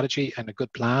good strategy and a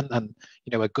good plan and,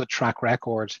 a good track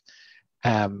record.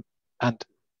 And,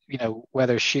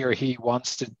 whether she or he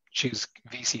wants to choose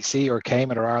VCC or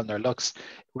Cayman or Ireland or Lux,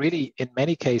 really, in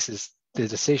many cases, the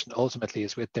decision ultimately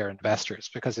is with their investors,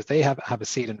 because if they have a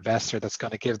seed investor that's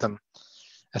going to give them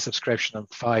a subscription of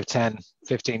 $5, $10,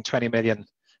 $15, $20 million,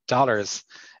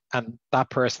 and that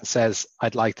person says,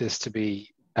 I'd like this to be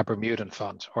a Bermudan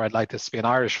fund, or I'd like this to be an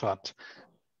Irish fund,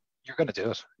 you're going to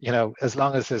do it. As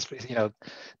long as there's,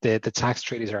 the tax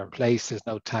treaties are in place, there's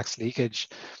no tax leakage,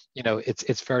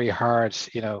 it's very hard,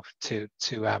 to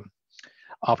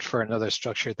opt for another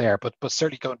structure there. But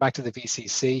certainly going back to the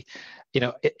VCC,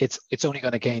 it's only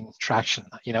going to gain traction.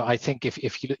 I think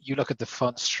if you look at the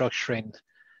fund structuring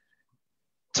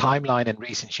timeline in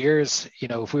recent years,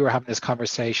 if we were having this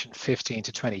conversation 15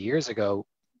 to 20 years ago,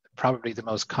 probably the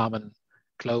most common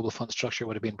global fund structure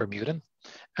would have been Bermudan.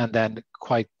 And then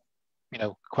quite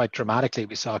dramatically,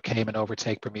 we saw Cayman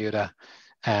overtake Bermuda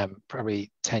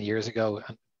probably 10 years ago.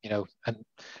 And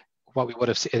what we would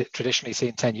have traditionally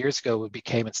seen 10 years ago would be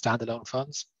Cayman standalone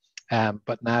funds.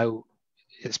 But now,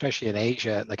 especially in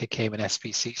Asia, like a Cayman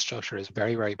SPC structure is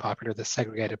very, very popular. The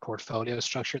segregated portfolio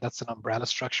structure, that's an umbrella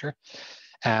structure.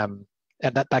 And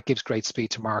that gives great speed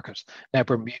to market. Now,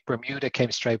 Bermuda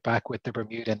came straight back with the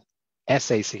Bermudan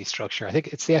SAC structure. I think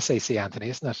it's the SAC, Anthony,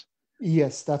 isn't it?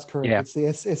 Yes, that's correct. Yeah.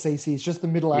 It's the SAC. It's just the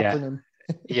middle acronym.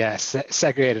 Yes,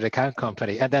 segregated account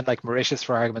company. And then, like Mauritius,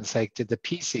 for argument's sake, did the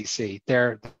PCC,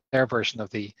 their version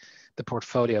of the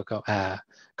portfolio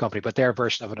company, but their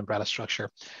version of an umbrella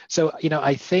structure. So,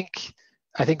 I think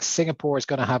Singapore is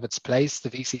going to have its place. The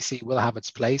VCC will have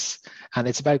its place, and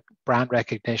it's about brand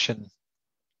recognition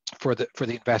for the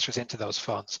investors into those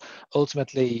funds.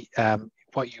 Ultimately,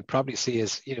 what you probably see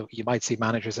is, you might see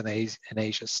managers in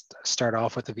Asia start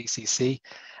off with the VCC.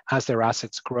 As their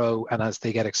assets grow and as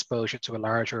they get exposure to a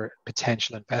larger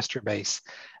potential investor base,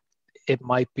 it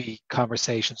might be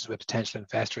conversations with potential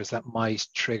investors that might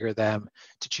trigger them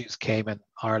to choose Cayman,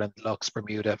 Ireland, Lux,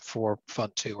 Bermuda for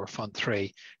Fund 2 or Fund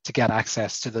 3 to get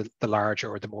access to the larger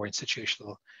or the more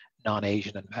institutional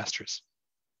non-Asian investors.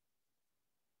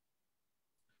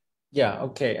 Yeah,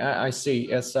 okay, I see.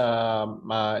 It's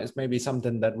maybe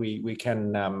something that we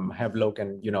can have a look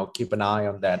and keep an eye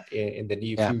on that in the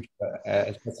near future,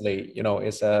 especially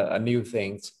it's a new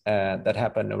thing that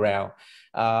happen around.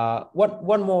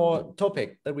 One more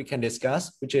topic that we can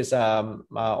discuss, which is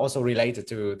also related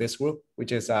to this group,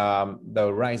 which is the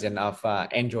rising of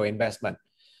angel investment.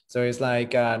 So it's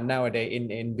like nowadays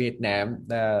in Vietnam,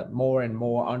 more and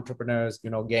more entrepreneurs,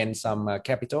 gain some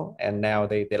capital, and now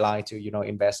they like to,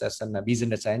 invest as in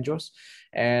business angels.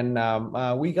 And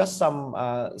we got some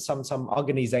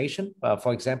organization.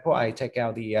 For example, I take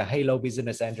out the Halo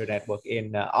Business Angel Network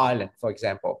in Ireland, for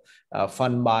example,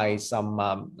 funded by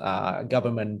some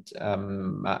government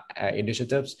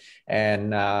initiatives,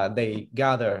 and they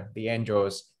gather the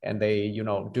angels, and they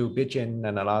do pitching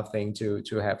and a lot of things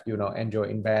to have angel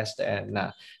invest and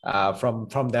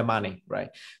from their money,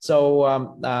 right? So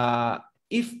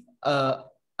if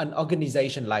an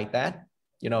organization like that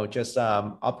just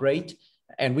operate,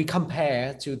 and we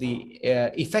compare to the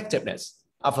effectiveness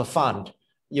of a fund,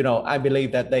 I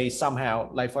believe that they somehow,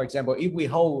 like for example, if we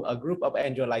hold a group of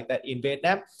angel like that in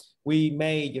Vietnam, we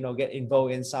may get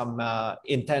involved in some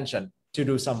intention to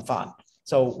do some fund.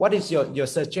 So what is your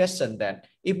suggestion then?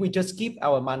 If we just keep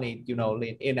our money,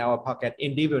 in our pocket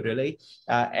individually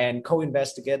and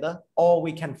co-invest together, or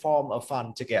we can form a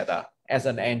fund together as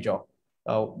an angel.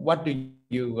 What do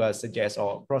you suggest,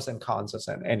 or pros and cons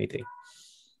or anything?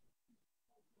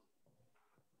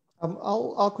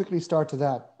 I'll quickly start to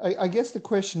that. I guess the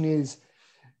question is,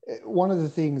 one of the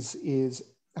things is,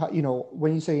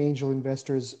 when you say angel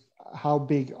investors, how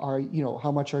big are,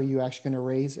 how much are you actually going to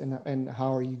raise, and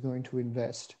how are you going to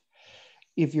invest?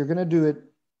 If you're going to do it,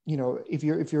 if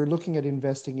you're looking at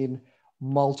investing in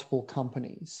multiple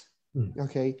companies,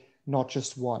 okay, not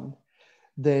just one,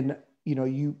 then,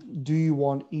 do you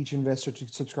want each investor to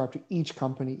subscribe to each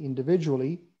company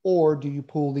individually, or do you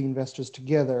pull the investors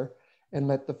together and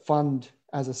let the fund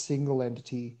as a single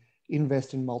entity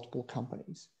invest in multiple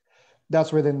companies?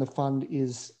 That's where then the fund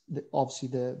is obviously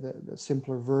the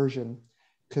simpler version,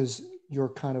 because you're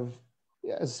kind of,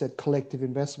 as I said, collective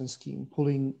investment scheme,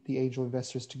 pulling the angel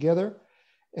investors together,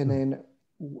 and then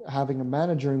having a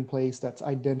manager in place that's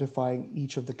identifying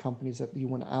each of the companies that you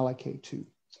want to allocate to.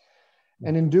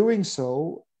 And in doing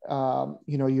so,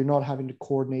 you're not having to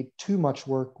coordinate too much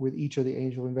work with each of the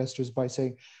angel investors by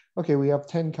saying, okay, we have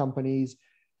 10 companies,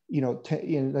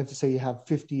 let's say you have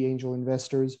 50 angel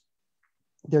investors,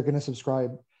 they're going to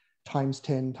subscribe times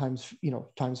 10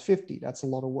 times 50. That's a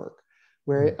lot of work.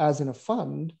 Whereas in a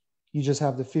fund, you just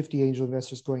have the 50 angel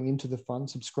investors going into the fund,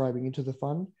 subscribing into the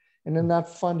fund, and then that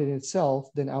fund in itself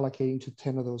then allocating to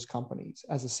 10 of those companies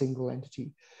as a single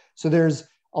entity. So there's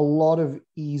a lot of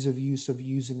ease of use of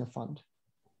using a fund.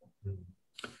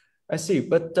 I see,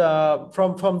 but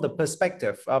from the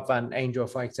perspective of an angel,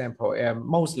 for example,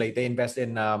 mostly they invest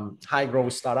in high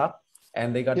growth startup,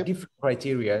 and they got different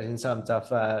criteria in terms of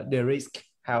the risk,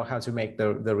 how to make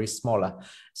the risk smaller.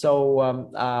 So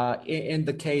in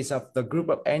the case of the group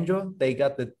of angel, they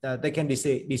got they can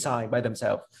decide by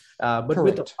themselves, but correct.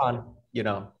 With the fund,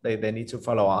 they need to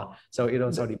follow on. So it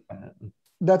also depends.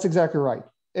 That's exactly right.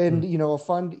 And a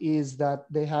fund is that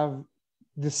they have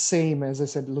the same, as I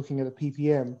said, looking at a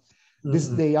PPM.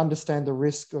 They understand the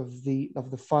risk of the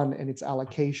fund and its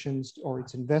allocations or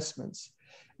its investments,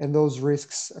 and those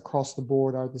risks across the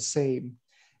board are the same,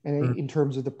 and in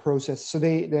terms of the process. So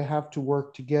they have to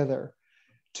work together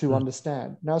to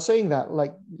understand. Now, saying that,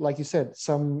 like you said,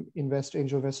 some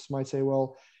angel investors might say,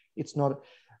 well, it's not,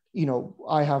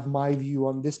 I have my view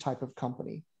on this type of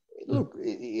company. Look,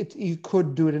 you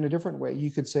could do it in a different way.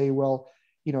 You could say, well,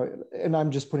 and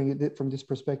I'm just putting it from this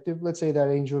perspective. Let's say that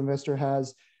angel investor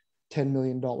has $10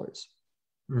 million.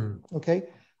 Okay.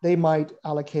 They might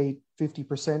allocate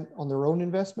 50% on their own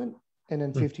investment, and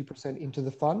then 50% into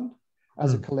the fund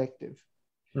as a collective.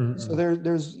 So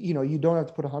there's, you don't have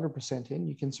to put 100% in.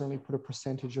 You can certainly put a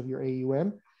percentage of your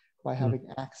AUM by having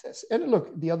access. And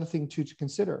look, the other thing too to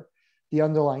consider, the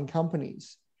underlying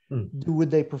companies, would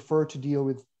they prefer to deal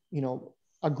with,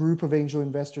 a group of angel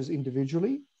investors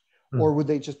individually, or would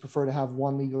they just prefer to have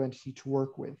one legal entity to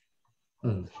work with?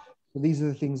 So these are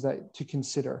the things that to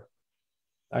consider.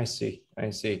 I see.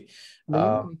 Anything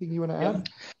you want to add?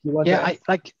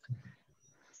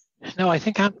 I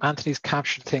think Anthony's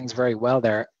captured things very well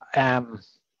there.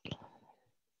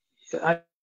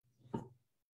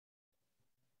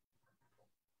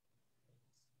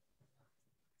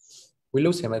 We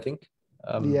lose him, I think.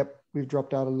 Yep, we've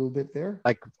dropped out a little bit there.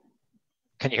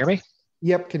 Can you hear me?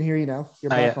 Yep, can hear you now.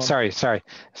 You're back on.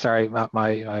 Sorry. My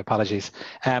apologies.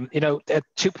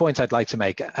 2 points I'd like to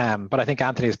make, but I think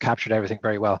Anthony has captured everything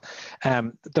very well.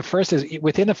 The first is,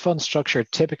 within a fund structure,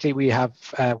 typically we have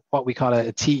what we call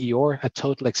a TER, a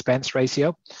total expense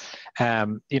ratio.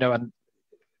 And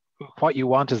what you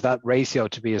want is that ratio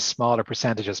to be as small a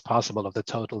percentage as possible of the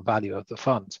total value of the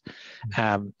fund.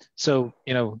 So,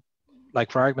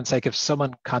 like for argument's sake, if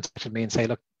someone contacted me and say,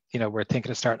 look, we're thinking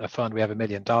of starting a fund, we have $1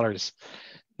 million,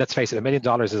 let's face it, $1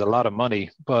 million is a lot of money,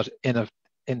 but in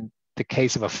the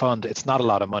case of a fund, it's not a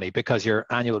lot of money because your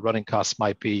annual running costs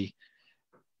might be,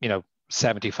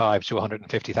 75 to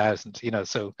 150,000,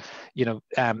 so,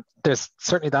 there's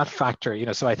certainly that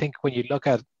factor, so I think when you look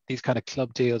at these kind of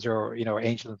club deals or,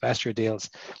 angel investor deals,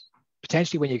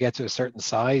 potentially when you get to a certain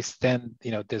size, then,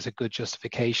 there's a good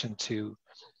justification to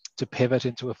pivot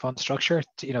into a fund structure,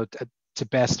 to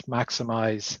best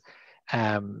maximize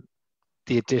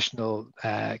the additional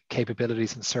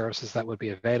capabilities and services that would be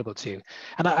available to you.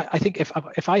 And I think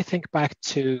if I think back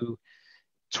to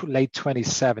late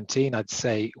 2017, I'd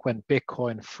say when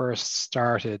Bitcoin first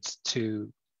started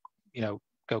to,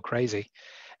 go crazy,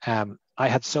 I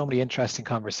had so many interesting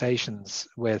conversations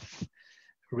with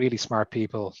really smart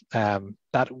people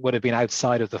that would have been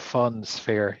outside of the fund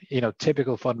sphere.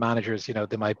 Typical fund managers,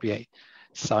 they might be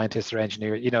scientists or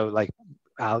engineers, like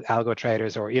algo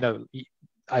traders, or,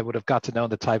 I would have got to know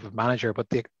the type of manager, but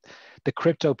the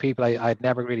crypto people, I'd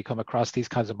never really come across these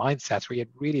kinds of mindsets where you had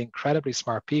really incredibly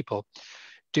smart people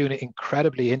doing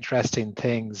incredibly interesting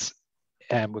things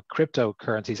with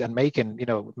cryptocurrencies and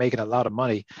making a lot of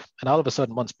money. And all of a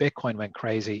sudden, once Bitcoin went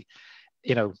crazy,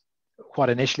 what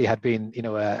initially had been,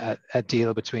 a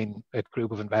deal between a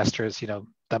group of investors,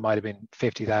 that might have been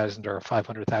 50,000 or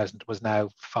 500,000 was now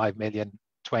 5 million,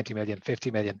 20 million,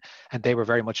 50 million. And they were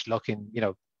very much looking,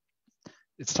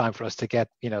 it's time for us to get,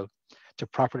 to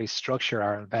properly structure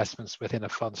our investments within a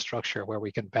fund structure where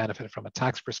we can benefit from a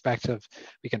tax perspective,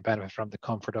 we can benefit from the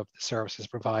comfort of the services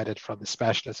provided from the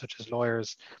specialists such as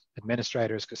lawyers,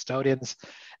 administrators, custodians.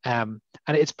 And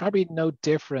it's probably no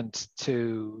different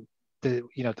to the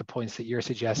points that you're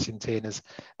suggesting, Tien, is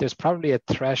there's probably a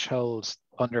threshold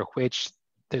under which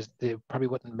it probably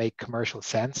wouldn't make commercial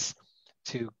sense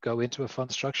to go into a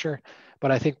fund structure.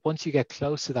 But I think once you get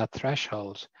close to that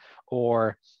threshold,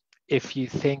 or if you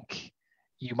think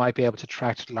you might be able to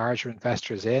attract larger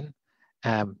investors in,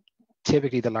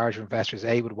 typically the larger investors,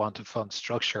 A, would want a fund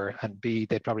structure, and B,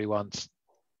 they'd probably want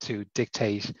to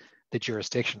dictate the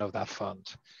jurisdiction of that fund.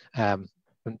 And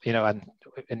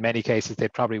in many cases,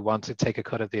 they'd probably want to take a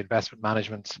cut of the investment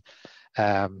management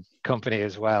company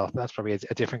as well. That's probably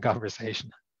a different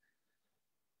conversation.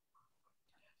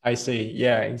 I see.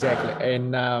 Yeah, exactly.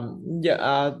 And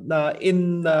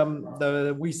in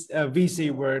the VC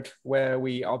world where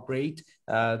we operate,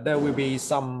 there will be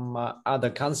some other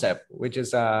concept, which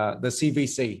is the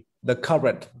CVC, the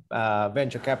current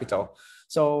venture capital.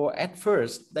 So at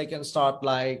first they can start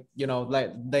like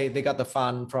they got the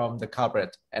fund from the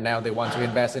corporate, and now they want to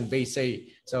invest in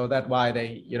VC. So that's why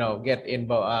they get in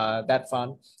that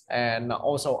fund and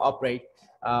also operate.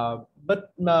 But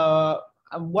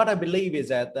what I believe is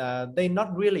that they're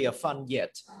not really a fund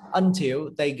yet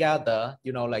until they gather,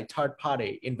 like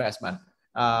third-party investment.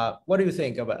 What do you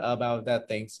think about that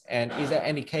things? And is there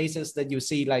any cases that you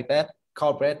see like that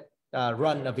corporate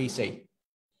run a VC?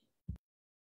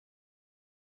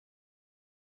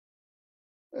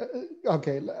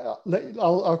 Okay,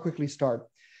 I'll quickly start.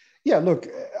 Yeah, look,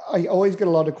 I always get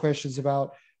a lot of questions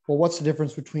about, well, what's the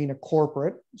difference between a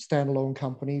corporate standalone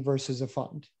company versus a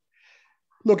fund?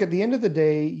 Look, at the end of the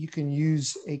day, you can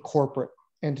use a corporate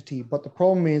entity, but the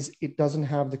problem is it doesn't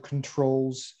have the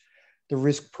controls, the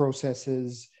risk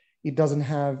processes. It doesn't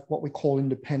have what we call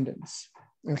independence,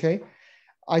 okay?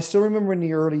 I still remember in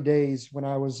the early days when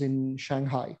I was in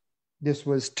Shanghai. This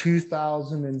was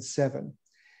 2007.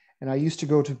 And I used to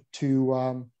go to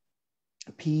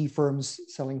PE firms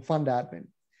selling fund admin.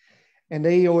 And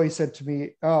they always said to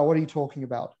me, oh, what are you talking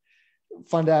about?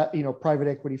 Private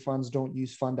equity funds don't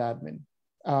use fund admin.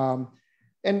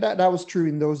 And that was true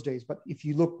in those days. But if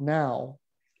you look now,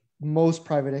 most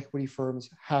private equity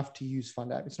firms have to use fund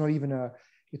admin.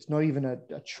 It's not even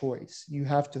a choice. You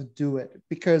have to do it,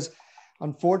 because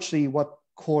unfortunately what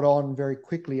caught on very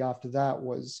quickly after that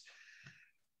was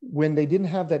when they didn't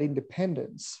have that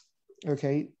independence,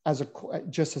 okay,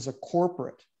 just as a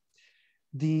corporate,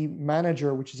 the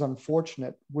manager, which is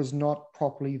unfortunate, was not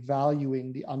properly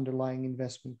valuing the underlying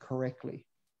investment correctly,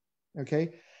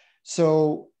 okay?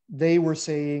 So they were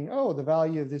saying, oh, the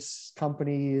value of this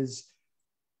company is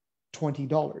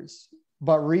 $20,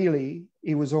 but really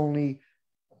it was only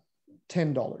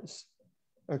 $10,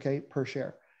 okay, per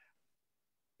share.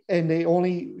 And they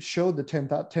only showed the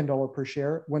 $10 per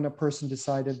share when a person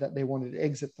decided that they wanted to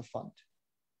exit the fund.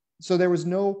 So there was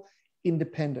no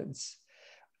independence,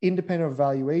 independent of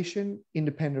valuation,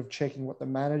 independent of checking what the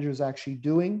manager is actually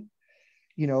doing.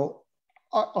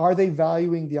 Are they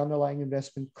valuing the underlying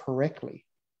investment correctly?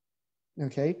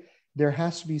 Okay, there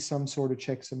has to be some sort of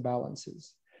checks and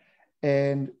balances.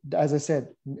 And as I said,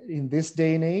 in this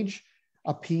day and age,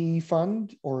 a PE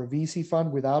fund or a VC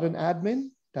fund without an admin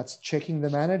that's checking the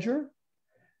manager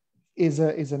is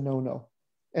a no-no.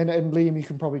 And Liam, you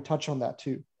can probably touch on that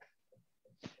too.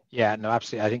 Yeah, no,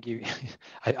 absolutely. I think you,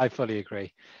 I fully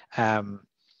agree.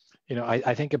 You know,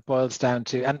 I think it boils down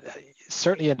to, and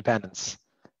certainly independence.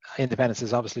 Independence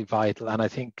is obviously vital. And I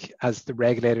think as the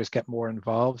regulators get more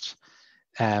involved,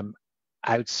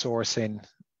 outsourcing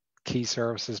key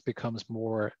services becomes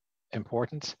more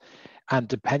important. And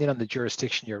depending on the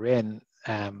jurisdiction you're in,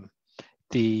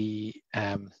 the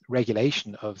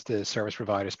regulation of the service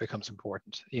providers becomes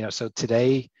important. You know, so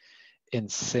today in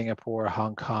Singapore,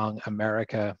 Hong Kong,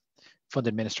 America, fund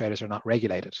administrators are not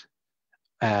regulated.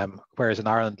 Whereas in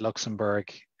Ireland,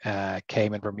 Luxembourg,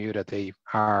 Cayman, Bermuda, they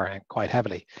are quite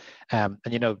heavily. And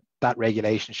you know, that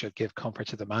regulation should give comfort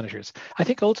to the managers. I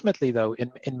think ultimately though,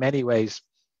 in many ways,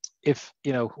 if,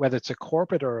 you know, whether it's a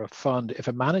corporate or a fund, if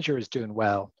a manager is doing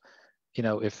well, you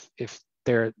know, if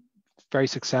they're very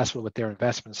successful with their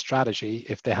investment strategy,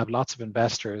 if they have lots of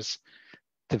investors,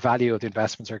 the value of the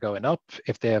investments are going up.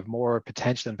 If they have more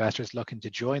potential investors looking to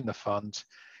join the fund,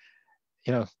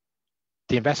 you know,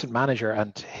 the investment manager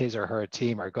and his or her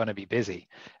team are going to be busy.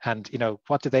 And, you know,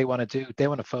 what do they want to do? They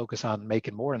want to focus on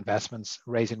making more investments,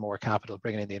 raising more capital,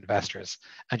 bringing in the investors,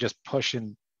 and just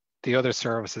pushing the other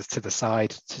services to the side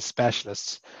to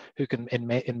specialists who can,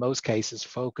 in most cases,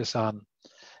 focus on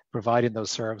providing those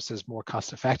services more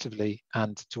cost effectively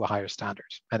and to a higher standard.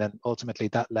 And then ultimately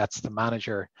that lets the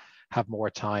manager have more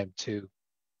time to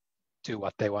do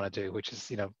what they want to do, which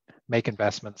is, you know, make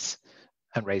investments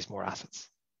and raise more assets.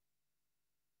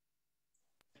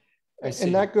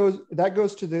 And that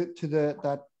goes to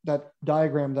that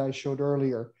diagram that I showed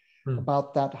earlier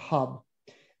about that hub.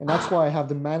 And that's why I have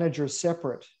the manager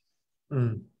separate,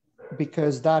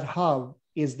 because that hub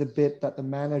is the bit that the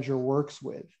manager works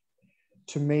with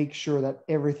to make sure that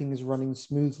everything is running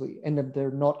smoothly and that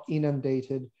they're not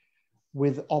inundated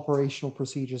with operational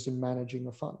procedures in managing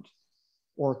a fund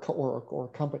or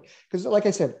a company. Because like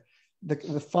I said, the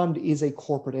fund is a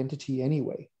corporate entity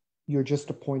anyway. You're just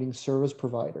appointing service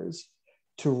providers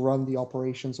to run the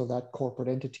operations of that corporate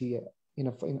entity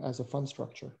as a fund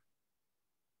structure.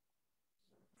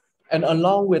 And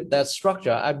along with that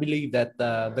structure, I believe that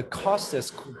the cost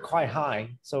is quite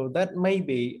high. So that may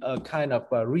be a kind of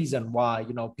a reason why,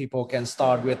 you know, people can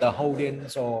start with the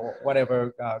holdings or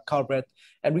whatever corporate.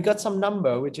 And we got some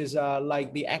number, which is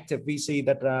like the active VC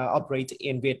that operate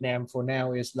in Vietnam for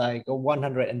now is like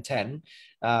 110.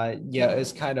 Yeah,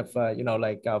 it's kind of, you know,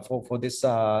 like for this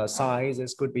size,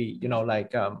 it could be, you know,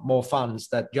 like more funds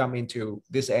that jump into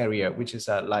this area, which is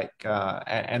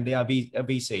and they are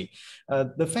VC.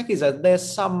 The fact is that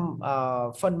there's some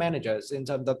fund managers in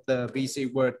terms of the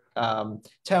VC world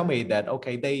tell me that,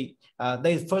 okay,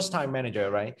 they first time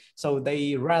manager, right? So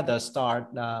they rather start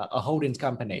a holdings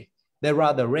company. They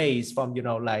rather raise from, you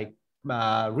know, like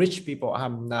rich people,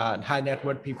 high net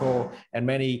worth people and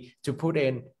many to put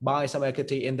in, buy some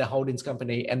equity in the holdings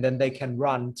company, and then they can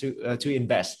run to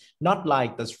invest, not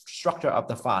like the structure of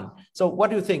the fund. So what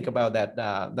do you think about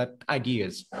that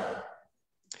ideas?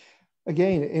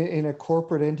 Again, in a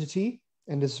corporate entity,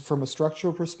 and this is from a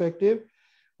structural perspective,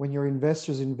 when your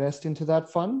investors invest into that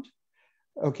fund,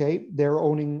 okay, they're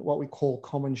owning what we call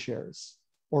common shares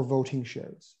or voting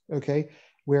shares, okay?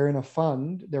 Where in a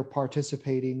fund, they're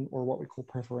participating or what we call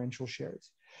preferential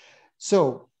shares.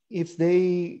 So if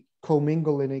they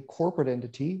commingle in a corporate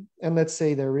entity, and let's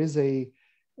say there is a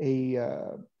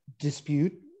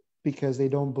dispute because they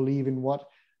don't believe in what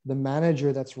the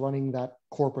manager that's running that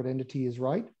corporate entity is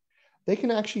right, they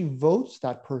can actually vote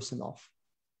that person off.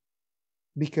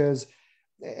 Because,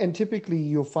 and typically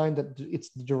you'll find that it's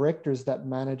the directors that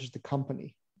manage the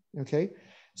company, okay?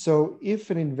 So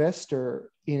if an investor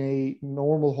in a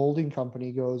normal holding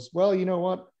company goes, well, you know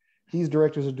what? These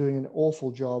directors are doing an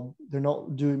awful job. They're not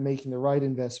making the right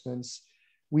investments.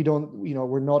 We don't, you know,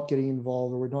 we're not getting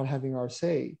involved or we're not having our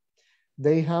say.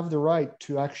 They have the right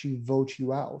to actually vote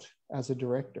you out as a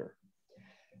director.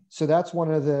 So that's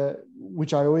one of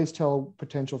which I always tell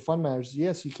potential fund managers,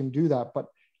 yes, you can do that, but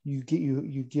you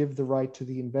give the right to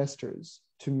the investors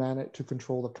to manage, to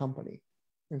control the company,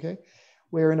 okay?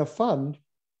 Where in a fund,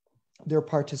 they're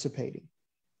participating,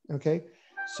 okay?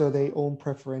 So they own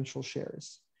preferential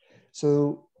shares.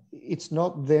 So it's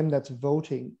not them that's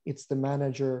voting, it's the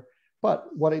manager. But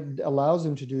what it allows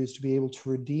them to do is to be able to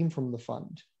redeem from the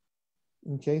fund,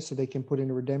 okay? So they can put in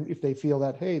a redemption if they feel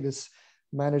that, hey, this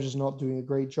manager's not doing a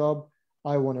great job,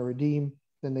 I want to redeem,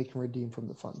 then they can redeem from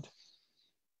the fund.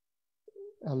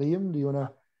 Liam, do you want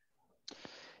to?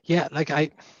 Yeah, like I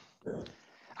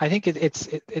I think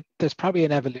there's probably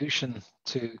an evolution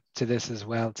to this as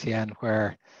well, Tien,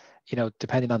 where, you know,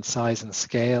 depending on size and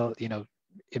scale, you know,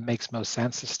 it makes most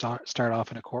sense to start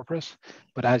off in a corporate,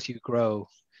 but as you grow,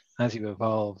 as you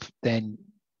evolve, then,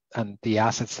 and the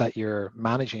assets that you're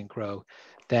managing grow,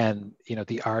 then, you know,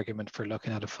 the argument for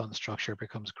looking at a fund structure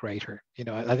becomes greater. You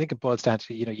know, I think it boils down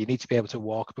to, you know, you need to be able to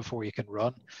walk before you can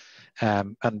run.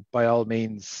 And by all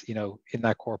means, you know, in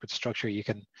that corporate structure, you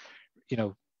can, you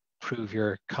know, prove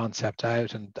your concept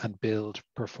out and build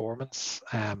performance.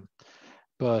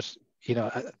 But, you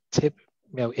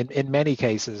know, in many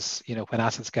cases, you know, when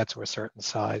assets get to a certain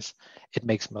size, it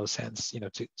makes most sense, you know,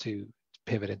 to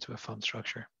pivot into a fund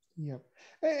structure. Yeah.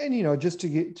 And, you know, just to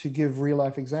give real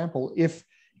life example, if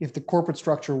the corporate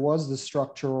structure was the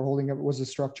structure, or holding it was the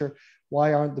structure,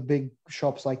 why aren't the big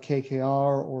shops like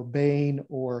KKR or Bain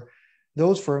or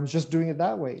those firms just doing it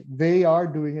that way? They are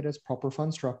doing it as proper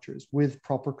fund structures with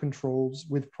proper controls,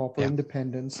 with proper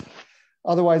independence.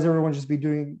 Otherwise, everyone just be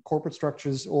doing corporate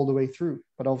structures all the way through,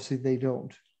 but obviously they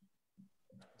don't.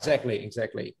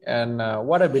 Exactly. And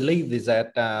what I believe is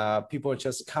that people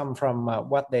just come from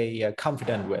what they are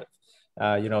confident with.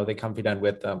 You know, they're confident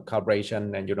with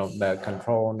collaboration and, you know, the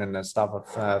control and the stuff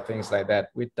of things like that.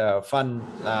 With the fund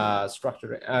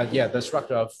structure, the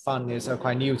structure of fund is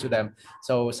quite new to them.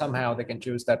 So somehow they can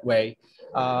choose that way.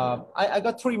 I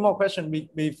got 3 more questions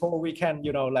before we can,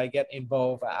 you know, like get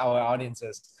involved our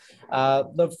audiences.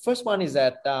 The first one is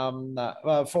that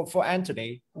for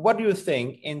Anthony, what do you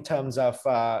think in terms of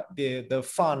the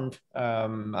fund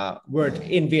word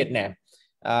in Vietnam?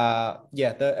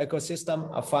 The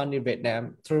ecosystem of fund in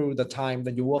Vietnam through the time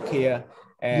that you work here,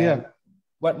 and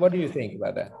what do you think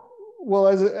about that? Well,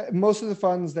 as most of the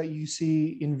funds that you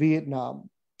see in Vietnam,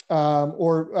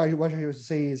 or what I would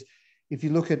say is, if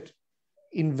you look at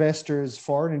investors,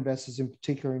 foreign investors in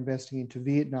particular, investing into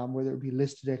Vietnam, whether it be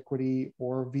listed equity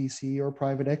or VC or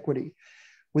private equity,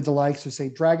 with the likes of, say,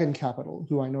 Dragon Capital,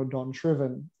 who I know Don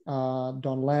Shriven,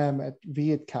 Don Lam at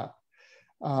VietCap,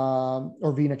 or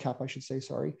VinaCap, I should say,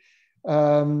 sorry,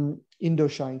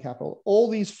 Indoshine Capital. All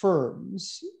these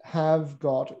firms have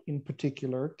got, in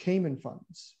particular, Cayman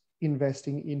funds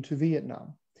investing into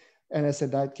Vietnam. And I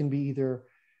said that can be either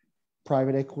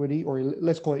private equity, or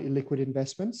let's call it illiquid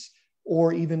investments,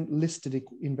 or even listed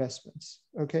investments,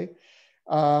 okay?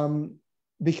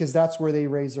 Because that's where they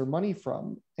raise their money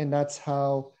from, and that's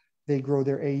how they grow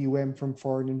their AUM from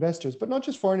foreign investors, but not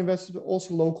just foreign investors, but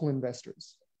also local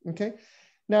investors, okay?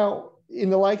 Now,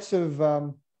 in the likes of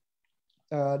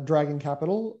Dragon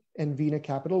Capital and Vina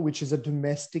Capital, which is a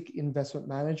domestic investment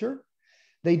manager,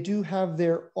 they do have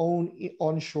their own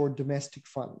onshore domestic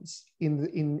funds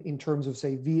in terms of,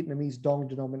 say, Vietnamese dong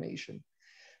denomination.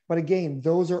 But again,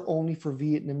 those are only for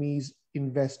Vietnamese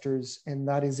investors, and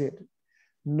that is it.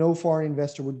 No foreign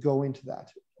investor would go into that.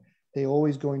 They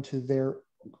always go into their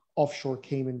offshore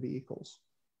Cayman vehicles.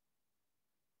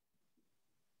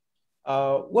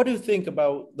 What do you think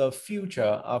about the future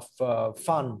of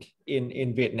fund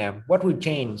in Vietnam? What will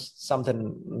change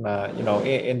something, you know,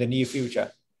 in the near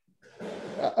future?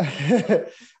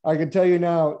 I can tell you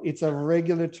now, it's a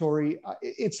regulatory,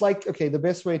 it's like, okay, the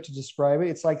best way to describe it,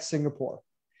 it's like Singapore.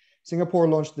 Singapore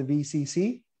launched the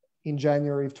VCC in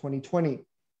January of 2020.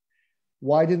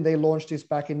 Why didn't they launch this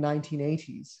back in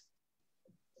 1980s?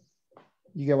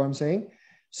 You get what I'm saying?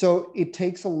 So it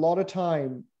takes a lot of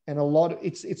time and a lot of,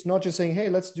 it's not just saying, hey,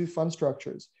 let's do fund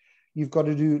structures. You've got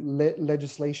to do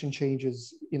legislation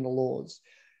changes in the laws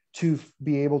to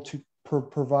be able to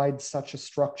provide such a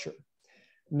structure.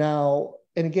 Now,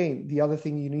 and again, the other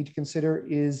thing you need to consider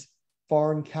is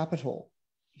foreign capital.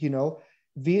 You know,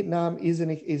 Vietnam is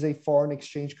a foreign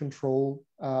exchange control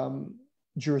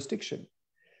jurisdiction,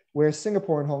 whereas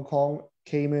Singapore and Hong Kong,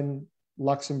 Cayman,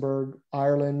 Luxembourg,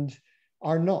 Ireland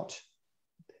are not.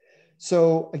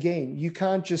 So again, you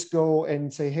can't just go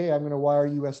and say, hey, I'm going to wire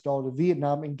US dollar to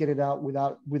Vietnam and get it out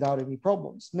without any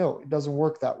problems. No, it doesn't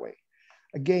work that way.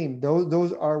 Again,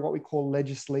 those are what we call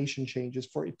legislation changes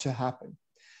for it to happen.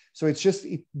 So it's just,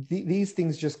 these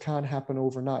things just can't happen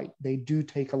overnight. They do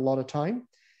take a lot of time,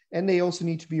 and they also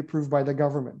need to be approved by the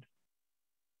government.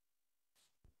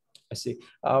 I see.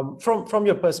 From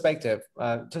your perspective,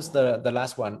 just the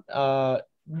last one,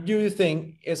 do you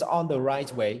think it's on the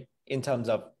right way in terms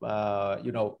of,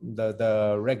 you know,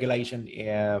 the regulation,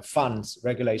 funds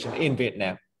regulation in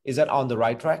Vietnam? Is that on the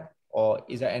right track, or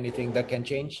is there anything that can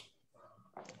change?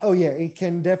 Oh yeah, it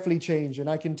can definitely change. And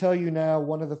I can tell you now,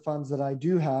 one of the funds that I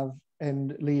do have,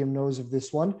 and Liam knows of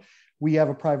this one, we have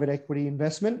a private equity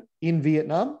investment in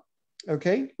Vietnam,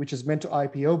 okay, which is meant to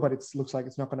IPO, but it looks like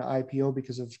it's not going to IPO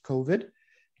because of COVID.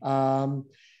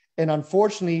 And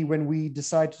unfortunately, when we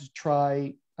decided to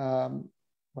try,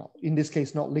 well, in this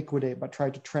case, not liquidate, but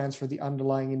try to transfer the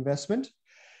underlying investment,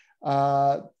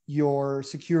 your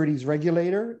securities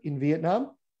regulator in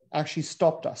Vietnam actually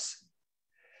stopped us.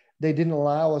 They didn't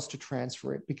allow us to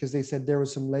transfer it because they said there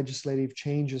was some legislative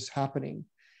changes happening.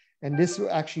 And this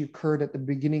actually occurred at the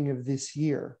beginning of this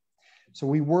year. So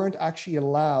we weren't actually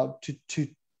allowed to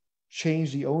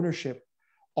change the ownership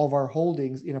of our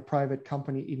holdings in a private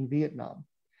company in Vietnam.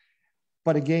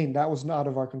 But again, that was not out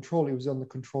of our control. It was under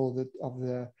control of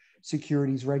the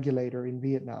securities regulator in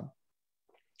Vietnam.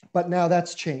 But now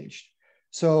that's changed.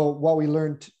 So what we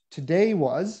learned today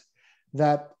was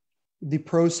that the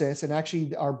process, and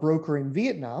actually our broker in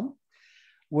Vietnam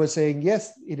was saying,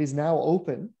 yes, it is now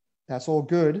open. That's all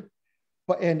good.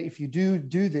 And if you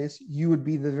do this, you would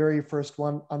be the very first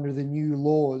one under the new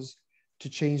laws to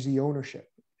change the ownership.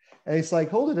 And it's like,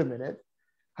 hold it a minute.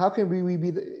 How can we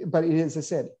be but it is, as I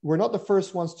said, we're not the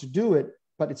first ones to do it,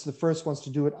 but it's the first ones to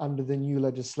do it under the new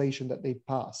legislation that they've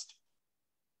passed.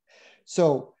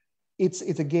 So it's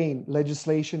again,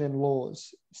 legislation and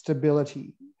laws,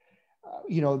 stability.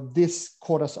 This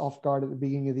caught us off guard at the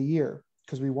beginning of the year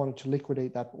because we wanted to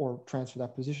liquidate that or transfer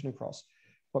that position across.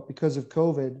 But because of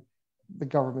COVID, the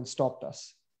government stopped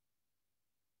us.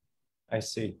 I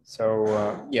see.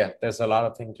 So yeah, there's a lot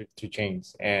of things to change,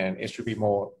 and it should be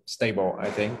more stable, I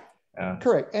think.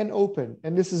 Correct, and open.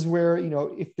 And this is where,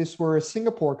 if this were a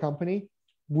Singapore company,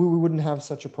 we wouldn't have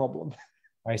such a problem.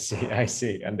 I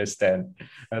see, understand.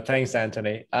 Thanks,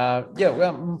 Anthony. Yeah,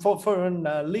 well, for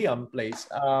Liam, please.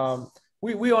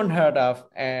 We all heard of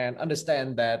and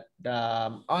understand that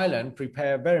Ireland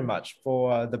prepare very much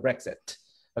for the Brexit.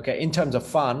 Okay, in terms of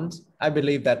funds, I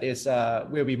believe that is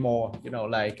will be more,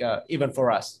 even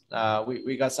for us,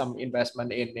 we got some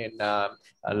investment in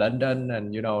London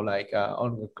and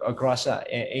across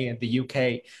in the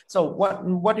UK. So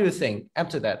what do you think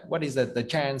after that? What is the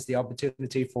chance, the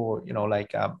opportunity for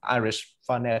Irish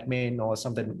fund admin or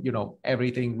something,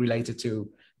 everything related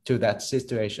to that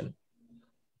situation?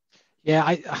 Yeah,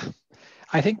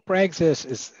 I think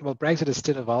Brexit is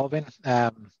still evolving.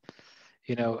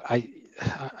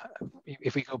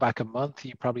 If we go back a month,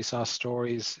 you probably saw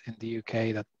stories in the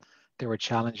UK that there were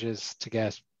challenges to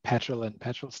get petrol in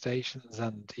petrol stations,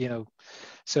 and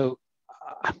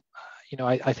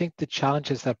I think the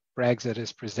challenges that Brexit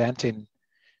is presenting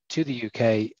to the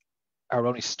UK are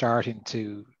only starting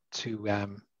to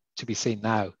be seen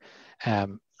now,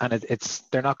 and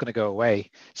they're not going to go away.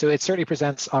 So it certainly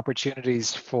presents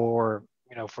opportunities for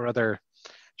other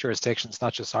jurisdictions,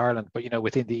 not just Ireland, but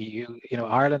within the EU.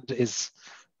 Ireland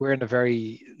we're in a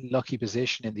very lucky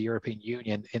position in the European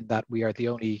Union in that we are the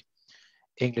only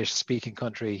English-speaking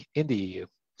country in the EU.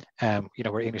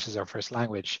 Where English is our first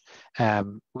language.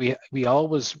 We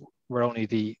always were only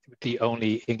the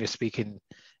only English-speaking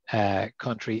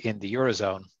country in the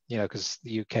Eurozone. Because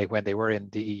the UK, when they were in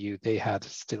the EU, they had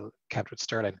still kept with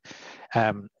sterling.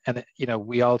 And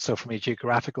we also, from a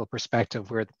geographical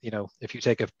perspective, we're, if you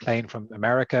take a plane from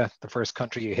America, the first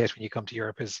country you hit when you come to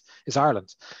Europe is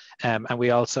Ireland. And we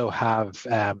also have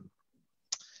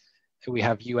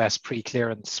US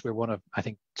pre-clearance. We're one of, I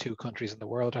think, 2 countries in the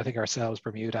world. I think ourselves,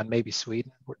 Bermuda, and maybe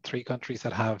Sweden. We're 3 countries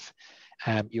that have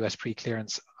US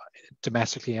pre-clearance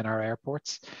domestically in our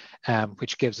airports,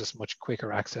 which gives us much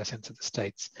quicker access into the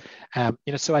States.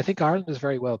 So I think Ireland is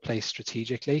very well placed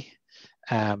strategically.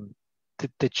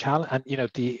 The challenge, and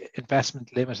the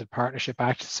Investment Limited Partnership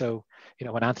Act. So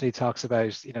when Anthony talks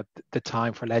about the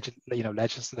time for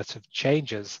legislative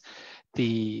changes,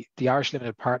 the Irish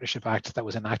Limited Partnership Act that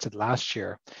was enacted last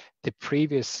year, the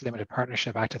previous Limited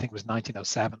Partnership Act I think was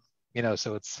 1907.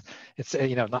 So it's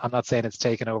I'm not saying it's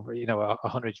taken over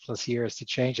 100+ years to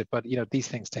change it, but these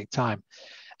things take time.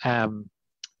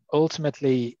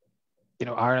 Ultimately,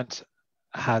 Ireland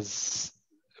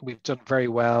we've done very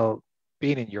well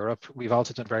being in Europe. We've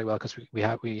also done very well because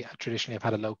we traditionally have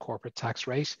had a low corporate tax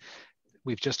rate.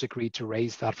 We've just agreed to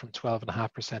raise that from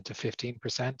 12.5% to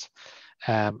 15%,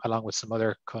 along with some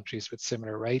other countries with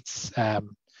similar rates.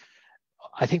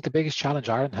 I think the biggest challenge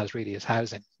Ireland has really is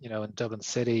housing. In Dublin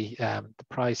City, the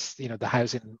price, the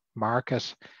housing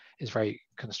market is very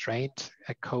constrained.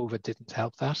 COVID didn't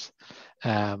help that,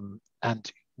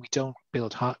 and we don't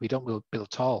build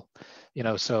tall.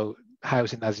 So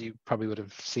housing, as you probably would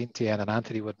have seen, Tien and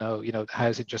Anthony would know,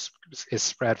 housing just is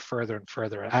spread further and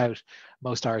further out.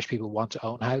 Most Irish people want to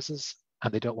own houses,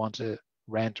 and they don't want to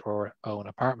rent or own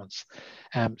apartments.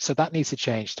 So that needs to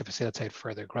change to facilitate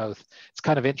further growth. It's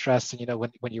kind of interesting,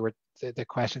 when you were, the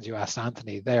questions you asked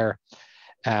Anthony there,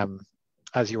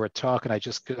 as you were talking, I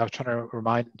was trying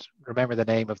to remember the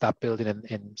name of that building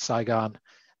in Saigon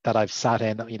that I've sat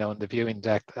in, you know, in the viewing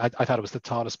deck. I thought it was the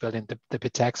tallest building, the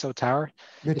𝗏𝗏𝗏𝗏 Tower.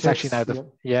 It's actually now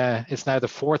it's now the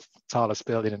fourth tallest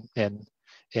building in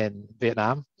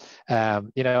Vietnam.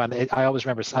 You know, and I always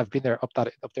remember, I've been there up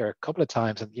there a couple of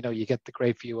times, and you know, you get the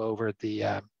great view over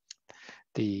the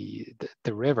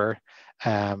river,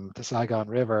 the Saigon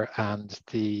River, and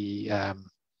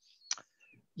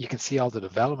you can see all the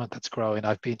development that's growing.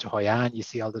 I've been to Hoi An, you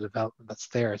see all the development that's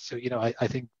there. So, you know, I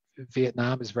think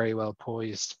Vietnam is very well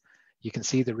poised. You can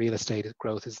see the real estate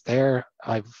growth is there.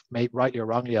 I've made, rightly or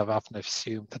wrongly, I've often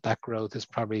assumed that growth is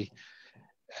probably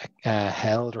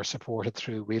held or supported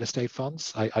through real estate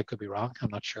funds. I could be wrong, I'm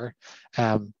not sure.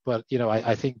 But, you know,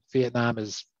 I think Vietnam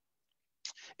it's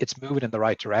moving in the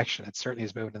right direction. It certainly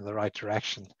is moving in the right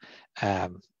direction.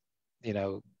 You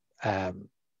know, and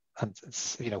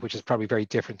it's, you know, which is probably very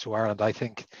different to Ireland. I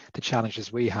think the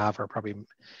challenges we have are probably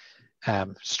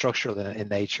structural in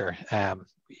nature. You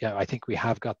know, I think we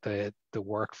have got the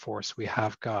workforce, we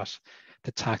have got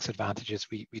the tax advantages,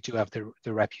 we do have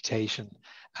the reputation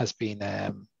as being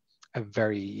a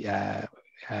very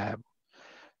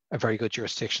good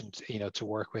jurisdiction, you know, to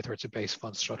work with or to base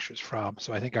fund structures from.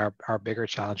 So I think our bigger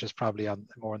challenge is probably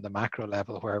more on the macro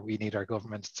level, where we need our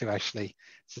governments to actually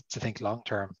to think long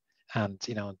term, and,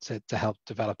 you know, to help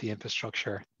develop the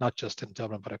infrastructure, not just in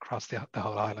Dublin, but across the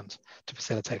whole island, to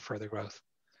facilitate further growth.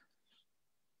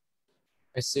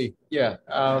 I see. Yeah.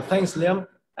 Thanks, Liam.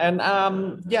 And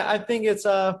yeah, I think it's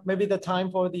maybe the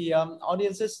time for the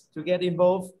audiences to get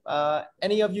involved.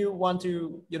 Any of you want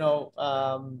to, you know,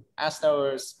 ask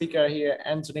our speaker here,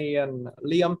 Anthony and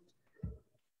Liam?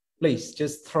 Please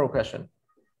just throw a question.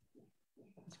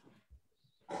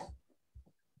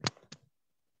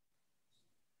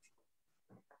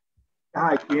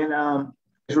 Hi, Tien.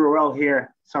 It's Roel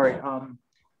here. Sorry.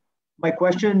 My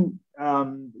question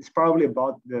is probably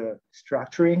about the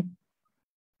structuring.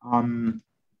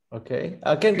 Okay.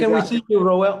 Can we see you,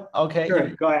 Roel? Okay. Sure.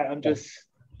 Go ahead. I'm just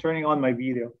turning on my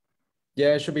video.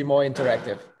 Yeah, it should be more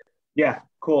interactive. Yeah.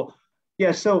 Cool.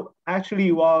 Yeah. So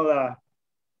actually, while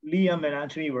Liam and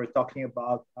Anthony were talking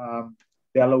about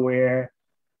Delaware,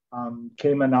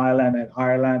 Cayman Island, and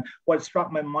Ireland, what struck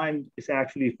my mind is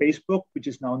actually Facebook, which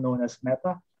is now known as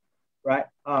Meta, right?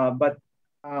 But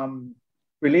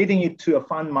relating it to a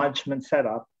fund management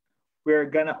setup, we're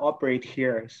gonna operate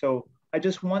here. So I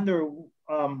just wonder,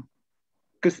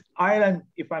 because Ireland,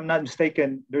 if I'm not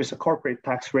mistaken, there's a corporate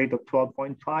tax rate of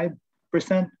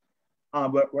 12.5%,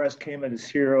 whereas Cayman is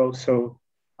 0. So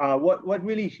what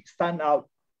really stand out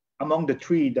among the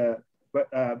three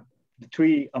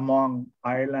among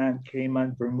Ireland,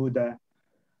 Cayman, Bermuda,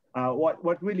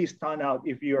 what really stand out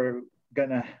if you're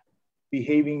gonna be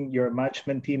having your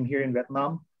management team here in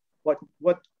Vietnam? What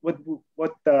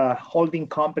holding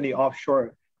company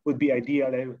offshore would be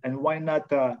ideal, and why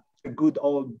not a good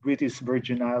old British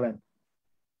Virgin Island?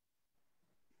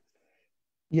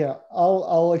 Yeah,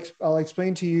 I'll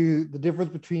explain to you the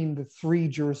difference between the three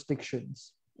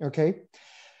jurisdictions. Okay,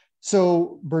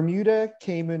 so Bermuda,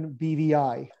 Cayman,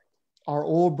 BVI are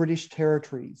all British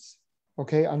territories,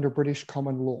 okay, under British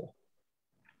common law.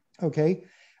 Okay,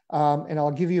 and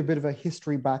I'll give you a bit of a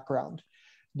history background.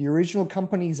 The original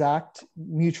Companies Act,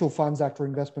 Mutual Funds Act, or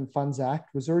Investment Funds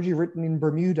Act, was originally written in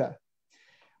Bermuda,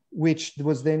 which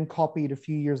was then copied a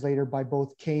few years later by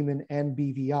both Cayman and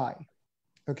BVI.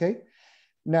 Okay,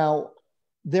 now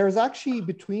there's actually,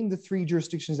 between the three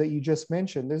jurisdictions that you just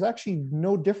mentioned, there's actually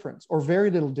no difference or very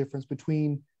little difference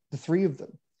between the three of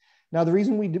them. Now, the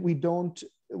reason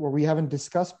we haven't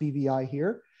discussed BVI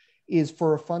here is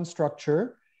for a fund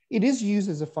structure. It is used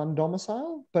as a fund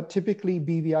domicile, but typically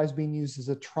BVI is being used as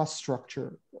a trust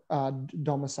structure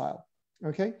domicile.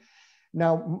 Okay.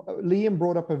 Now, Liam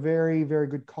brought up a very, very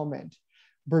good comment.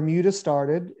 Bermuda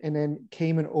started, and then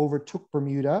Cayman overtook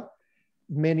Bermuda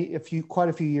quite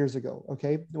a few years ago.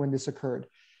 Okay, when this occurred,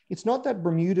 it's not that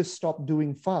Bermuda stopped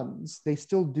doing funds; they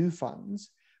still do funds.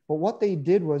 But what they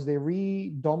did was they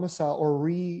re-domicile or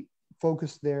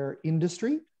refocused their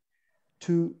industry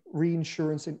to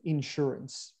reinsurance and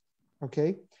insurance.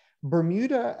 Okay,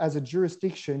 Bermuda as a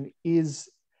jurisdiction is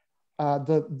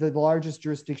the largest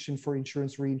jurisdiction for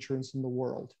insurance reinsurance in the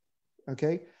world.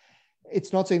 Okay,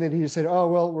 it's not saying that he just said, oh,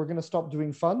 well, we're going to stop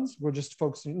doing funds. We're just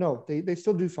focusing. No, they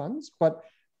still do funds, but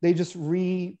they just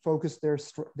refocus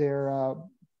their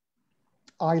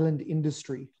island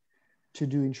industry to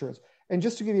do insurance. And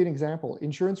just to give you an example,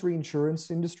 insurance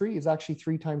reinsurance industry is actually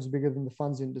 3 times bigger than the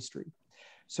funds industry.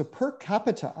 So per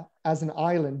capita, as an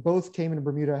island, both Cayman and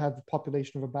Bermuda have a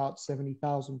population of about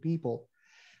 70,000 people.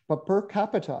 But per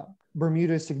capita,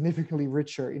 Bermuda is significantly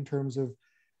richer in terms of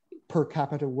per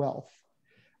capita wealth.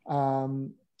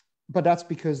 but that's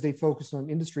because they focused on an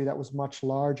industry that was much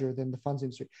larger than the funds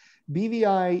industry.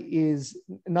 BVI is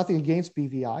nothing against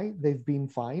BVI. They've been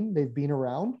fine. They've been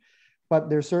around, but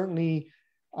they're certainly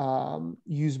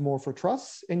used more for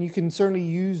trusts. And you can certainly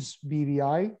use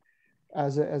BVI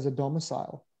as a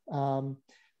domicile.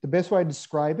 The best way to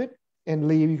describe it, and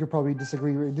Liam, you could probably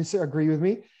disagree with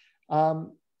me.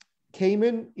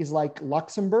 Cayman is like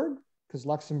Luxembourg, because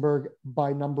Luxembourg,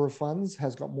 by number of funds,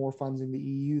 has got more funds in the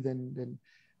EU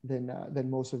than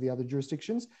most of the other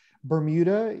jurisdictions.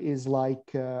 Bermuda is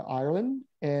like Ireland,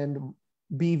 and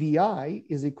BVI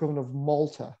is the equivalent of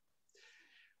Malta.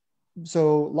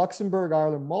 So Luxembourg,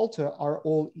 Ireland, Malta are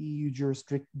all EU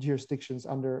jurisdictions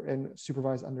and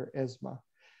supervised under ESMA,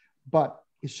 but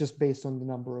it's just based on the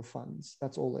number of funds.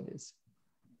 That's all it is.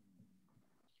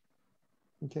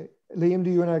 Okay, Liam, do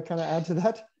you want to kind of add to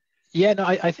that? Yeah, no,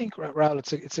 I think, Raul,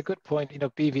 it's a good point. You know,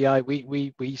 BVI,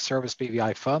 we service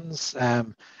BVI funds.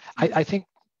 I think,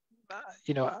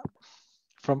 you know,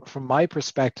 from my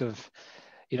perspective,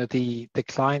 you know, the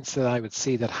clients that I would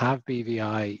see that have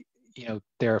BVI, you know,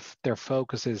 their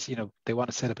focus is, you know, they want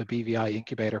to set up a BVI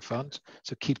incubator fund,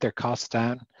 so keep their costs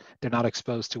down. They're not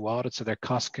exposed to audit, so their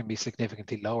costs can be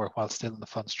significantly lower while still in the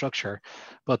fund structure.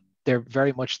 But they're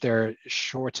very much, their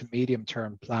short to medium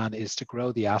term plan is to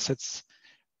grow the assets,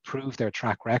 prove their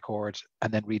track record,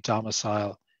 and then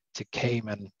re-domicile to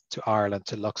Cayman, to Ireland,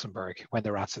 to Luxembourg when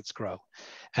their assets grow.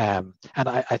 And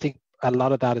I think a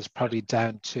lot of that is probably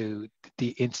down to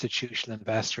the institutional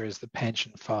investors, the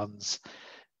pension funds.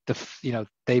 You know,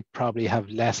 they probably have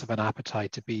less of an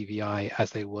appetite to BVI as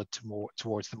they would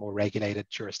towards the more regulated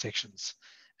jurisdictions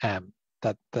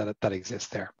that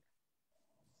exist there.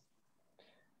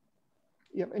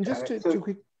 Yeah, and just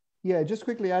just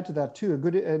quickly add to that too.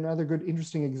 Another good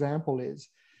interesting example is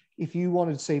if you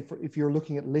wanted to say, if you're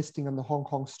looking at listing on the Hong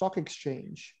Kong Stock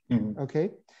Exchange, okay,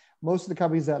 most of the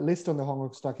companies that list on the Hong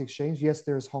Kong Stock Exchange, yes,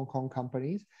 there's Hong Kong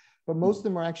companies, but most of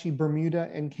them are actually Bermuda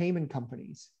and Cayman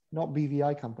companies, not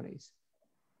BVI companies.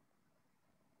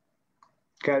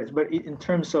 Got it. But in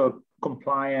terms of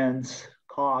compliance,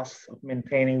 costs of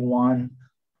maintaining one,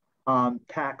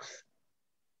 tax,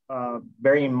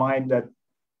 bearing in mind that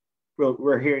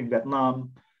we're here in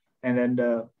Vietnam, and then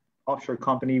the offshore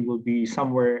company will be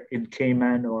somewhere in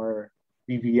Cayman or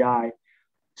BVI.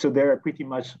 So there are pretty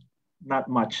much not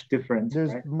much difference.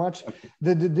 There's right? much.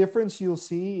 The difference you'll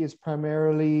see is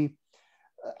primarily,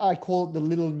 I call it the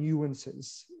little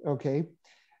nuances, okay?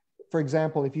 For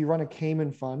example, if you run a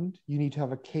Cayman fund, you need to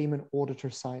have a Cayman auditor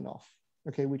sign off,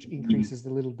 okay, which increases a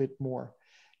little bit more.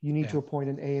 You need to appoint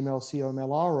an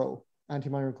AML/COML-RO,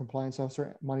 anti-money laundering compliance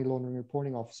officer, money laundering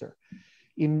reporting officer.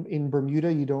 In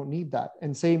Bermuda, you don't need that.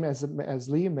 And same as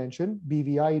Liam mentioned,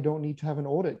 BVI, you don't need to have an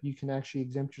audit. You can actually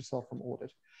exempt yourself from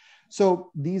audit.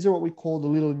 So these are what we call the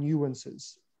little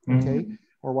nuances, okay,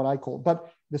 or what I call.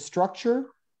 But the structure,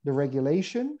 the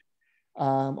regulation,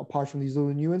 apart from these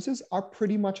little nuances, are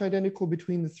pretty much identical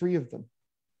between the three of them.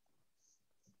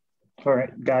 All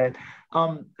right, got it.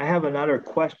 I have another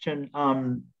question.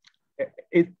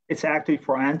 It's actually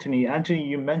for Anthony. Anthony,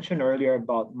 you mentioned earlier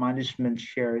about management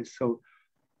shares. So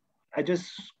I just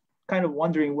kind of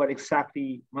wondering what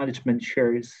exactly management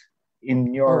shares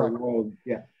in your world.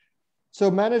 Yeah. So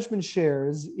management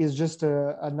shares is just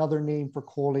another name for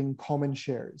calling common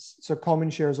shares. So common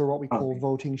shares are what we call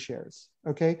voting shares,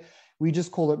 okay? We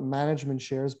just call it management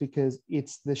shares because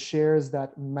it's the shares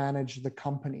that manage the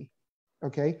company,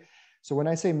 okay? So when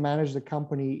I say manage the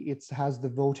company, it has the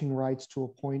voting rights to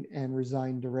appoint and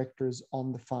resign directors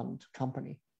on the fund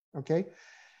company, okay?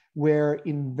 Where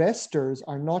investors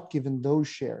are not given those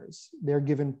shares, they're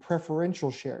given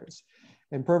preferential shares.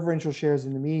 And preferential shares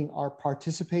in the meeting are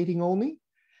participating only,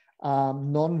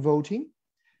 non-voting.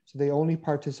 So they only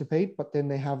participate, but then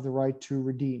they have the right to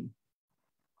redeem.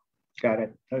 Got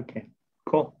it. Okay,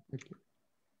 cool.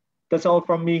 That's all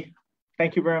from me.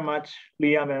 Thank you very much,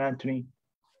 Liam and Anthony.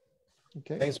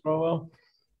 Okay. Thanks, Roel.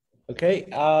 Okay,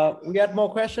 we got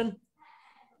more question.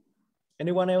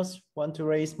 Anyone else want to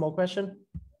raise more question?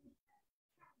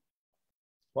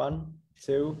 1,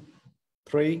 2,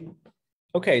 3.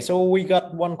 Okay, so we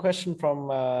got one question from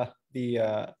the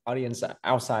audience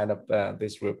outside of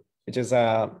this group, which is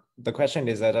the question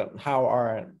is that how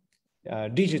are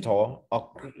digital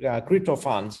or crypto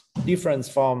funds different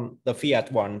from the fiat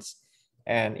ones,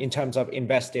 and in terms of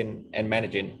investing and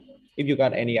managing? If you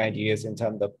got any ideas in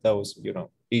terms of those, you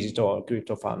know, digital or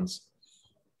crypto funds.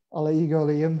 I'll let you go,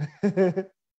 Liam.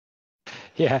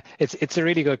 Yeah, it's a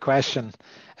really good question,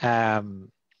 and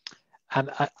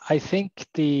I think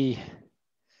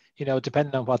you know,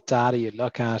 depending on what data you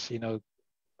look at, you know,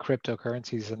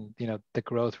 cryptocurrencies, and the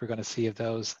growth we're going to see of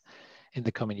those in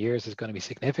the coming years is going to be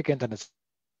significant. And it's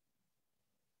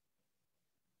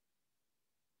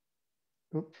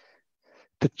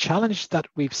the challenge that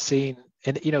we've seen,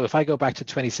 and if I go back to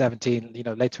 2017,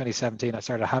 late 2017, I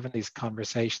started having these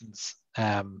conversations.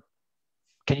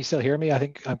 Can you still hear me? I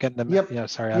think I'm getting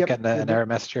sorry, I'm getting an error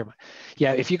message here.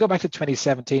 Yeah, if you go back to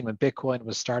 2017 when Bitcoin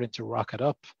was starting to rocket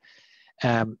up,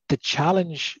 the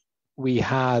challenge we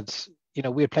had,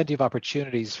 we had plenty of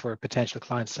opportunities for potential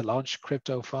clients to launch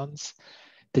crypto funds.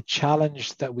 The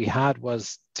challenge that we had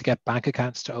was to get bank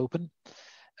accounts to open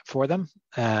for them.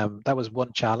 That was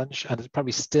one challenge, and it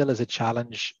probably still is a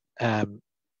challenge,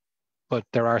 but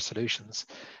there are solutions.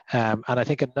 And I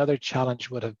think another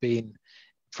challenge would have been,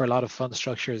 for a lot of fund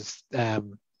structures,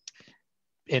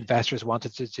 investors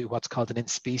wanted to do what's called an in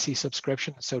specie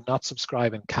subscription. So not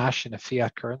subscribe in cash in a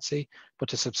fiat currency, but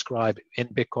to subscribe in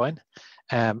Bitcoin.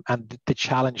 And the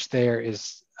challenge there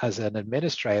is, as an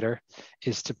administrator,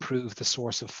 is to prove the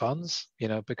source of funds,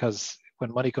 because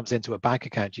when money comes into a bank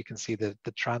account, you can see the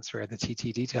transfer, the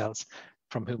TT details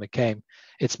from whom it came.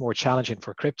 It's more challenging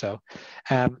for crypto.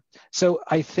 So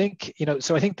I think,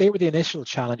 they were the initial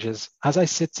challenges. As I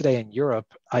sit today in Europe,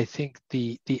 I think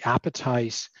the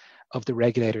appetite of the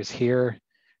regulators here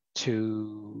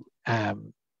to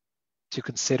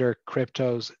consider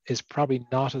cryptos is probably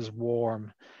not as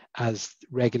warm as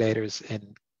regulators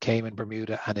in Cayman,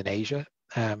 Bermuda, and in Asia.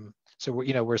 So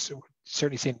we're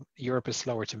certainly seeing Europe is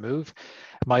slower to move.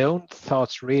 My own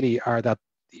thoughts really are that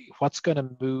what's going to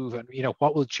move, and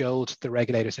what will jolt the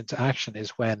regulators into action,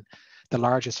 is when the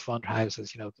largest fund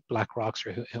houses, the BlackRocks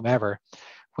or whomever,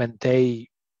 when they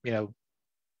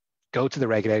go to the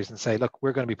regulators and say, look,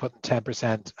 we're going to be putting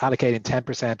 10%, allocating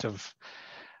 10% of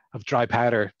dry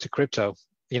powder to crypto,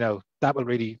 that will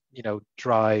really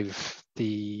drive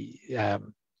the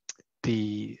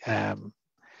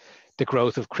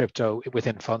growth of crypto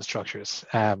within fund structures.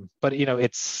 But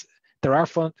there are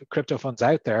crypto funds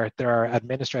out there. There are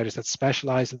administrators that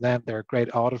specialize in them. There are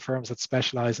great audit firms that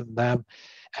specialize in them.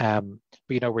 But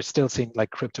we're still seeing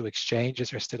like crypto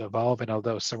exchanges are still evolving,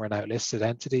 although some are now listed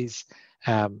entities.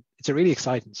 It's a really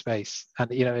exciting space.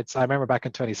 And I remember back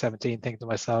in 2017 thinking to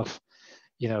myself,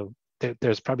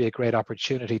 there's probably a great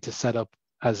opportunity to set up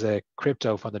as a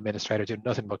crypto fund administrator, do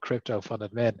nothing but crypto fund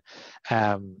admin.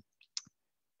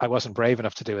 I wasn't brave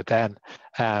enough to do it then,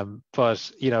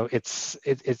 but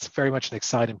it's very much an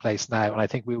exciting place now, and I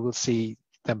think we will see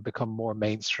them become more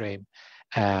mainstream.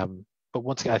 But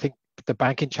once again, I think the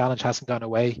banking challenge hasn't gone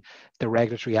away. The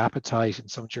regulatory appetite in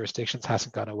some jurisdictions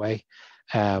hasn't gone away.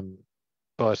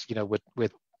 But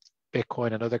with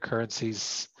Bitcoin and other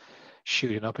currencies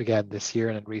shooting up again this year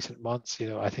and in recent months,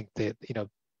 I think that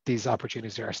these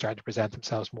opportunities are starting to present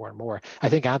themselves more and more. I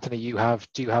think, Anthony, do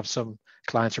you have some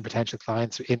clients or potential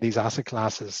clients in these asset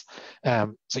classes?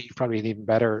 So you've probably an even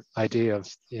better idea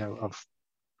of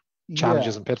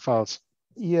challenges and pitfalls.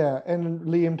 Yeah, and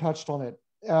Liam touched on it.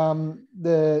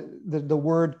 The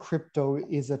word crypto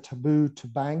is a taboo to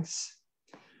banks,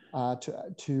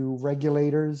 to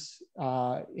regulators,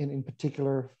 in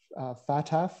particular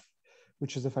FATF,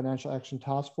 which is the Financial Action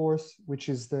Task Force, which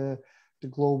is the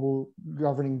global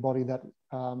governing body that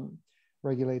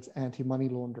regulates anti-money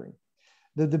laundering.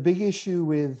 The big issue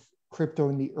with crypto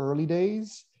in the early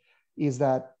days is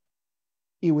that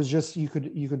it was just you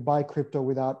could buy crypto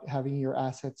without having your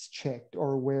assets checked,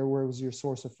 or where was your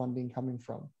source of funding coming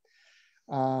from.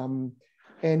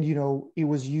 And it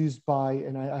was used by,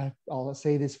 and I'll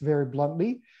say this very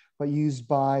bluntly, but used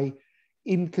by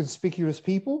inconspicuous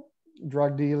people,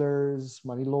 drug dealers,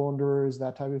 money launderers,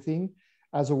 that type of thing,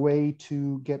 as a way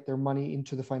to get their money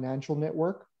into the financial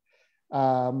network,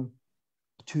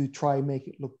 to try and make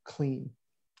it look clean,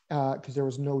 because there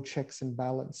was no checks and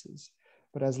balances.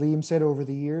 But as Liam said, over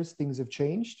the years, things have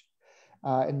changed.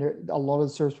 And a lot of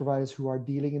the service providers who are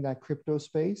dealing in that crypto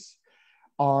space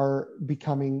are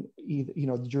becoming,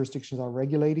 the jurisdictions are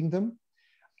regulating them.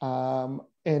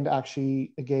 And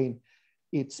actually, again,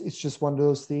 it's just one of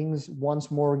those things.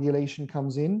 Once more regulation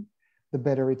comes in, the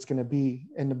better it's going to be,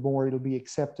 and the more it'll be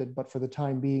accepted. But for the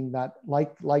time being, that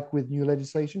like with new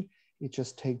legislation, it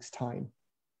just takes time.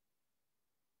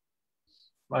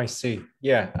 I see.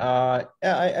 Yeah.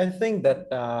 I think that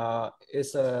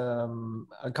it's a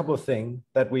couple of things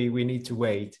that we need to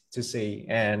wait to see,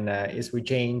 and as we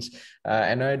change,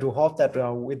 and I do hope that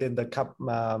within the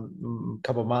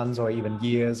couple months or even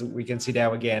years, we can sit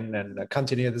down again and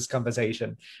continue this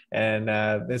conversation, and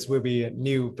this will be a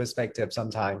new perspective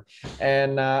sometime.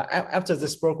 And after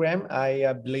this program,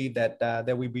 I believe that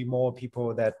there will be more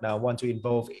people that want to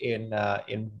involve in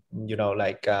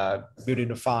building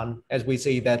the fund, as we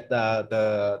see that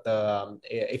the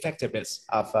effectiveness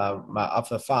of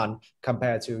the fund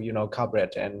compared to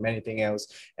coverage and many things else.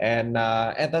 And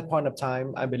at that point of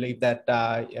time, I believe that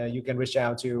you can reach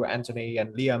out to Anthony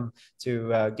and Liam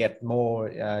to get more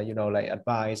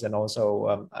advice and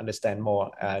also understand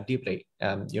more deeply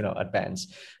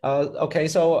advanced. Okay,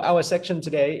 so our section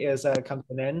today is come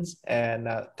to an end, and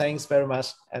thanks very much,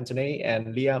 Anthony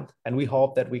and Liam, and we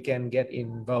hope that we can get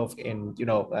involved in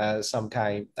some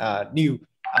kind new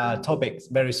topics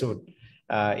very soon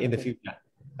in the future.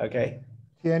 Okay.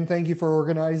 Tien, thank you for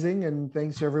organizing, and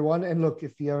thanks to everyone. And look,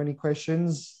 if you have any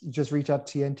questions, just reach out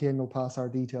to Tien. Tien will pass our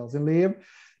details. And Liam,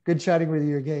 good chatting with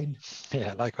you again.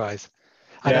 Yeah, likewise.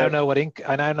 I now know what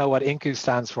Incu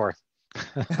stands for.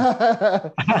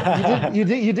 you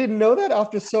didn't know that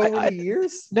after so many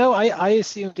years? No, I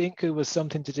assumed Incu was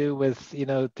something to do with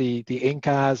the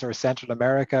Incas or Central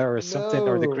America or something,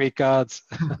 or the Greek gods.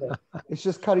 It's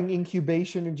just cutting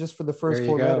incubation and just for the first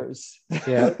 4 letters.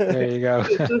 Yeah, there you go.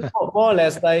 It's more or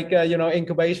less like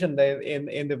incubation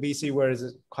in the VC world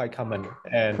is quite common.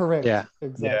 And correct. Yeah,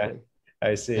 exactly. Yeah,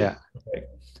 I see. Yeah.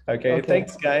 Okay.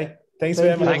 Thanks, Guy. Thanks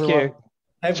very much. Thank you.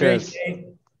 Have a great day.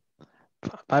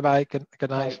 Bye bye.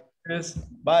 Good night. Cheers.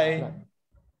 Bye.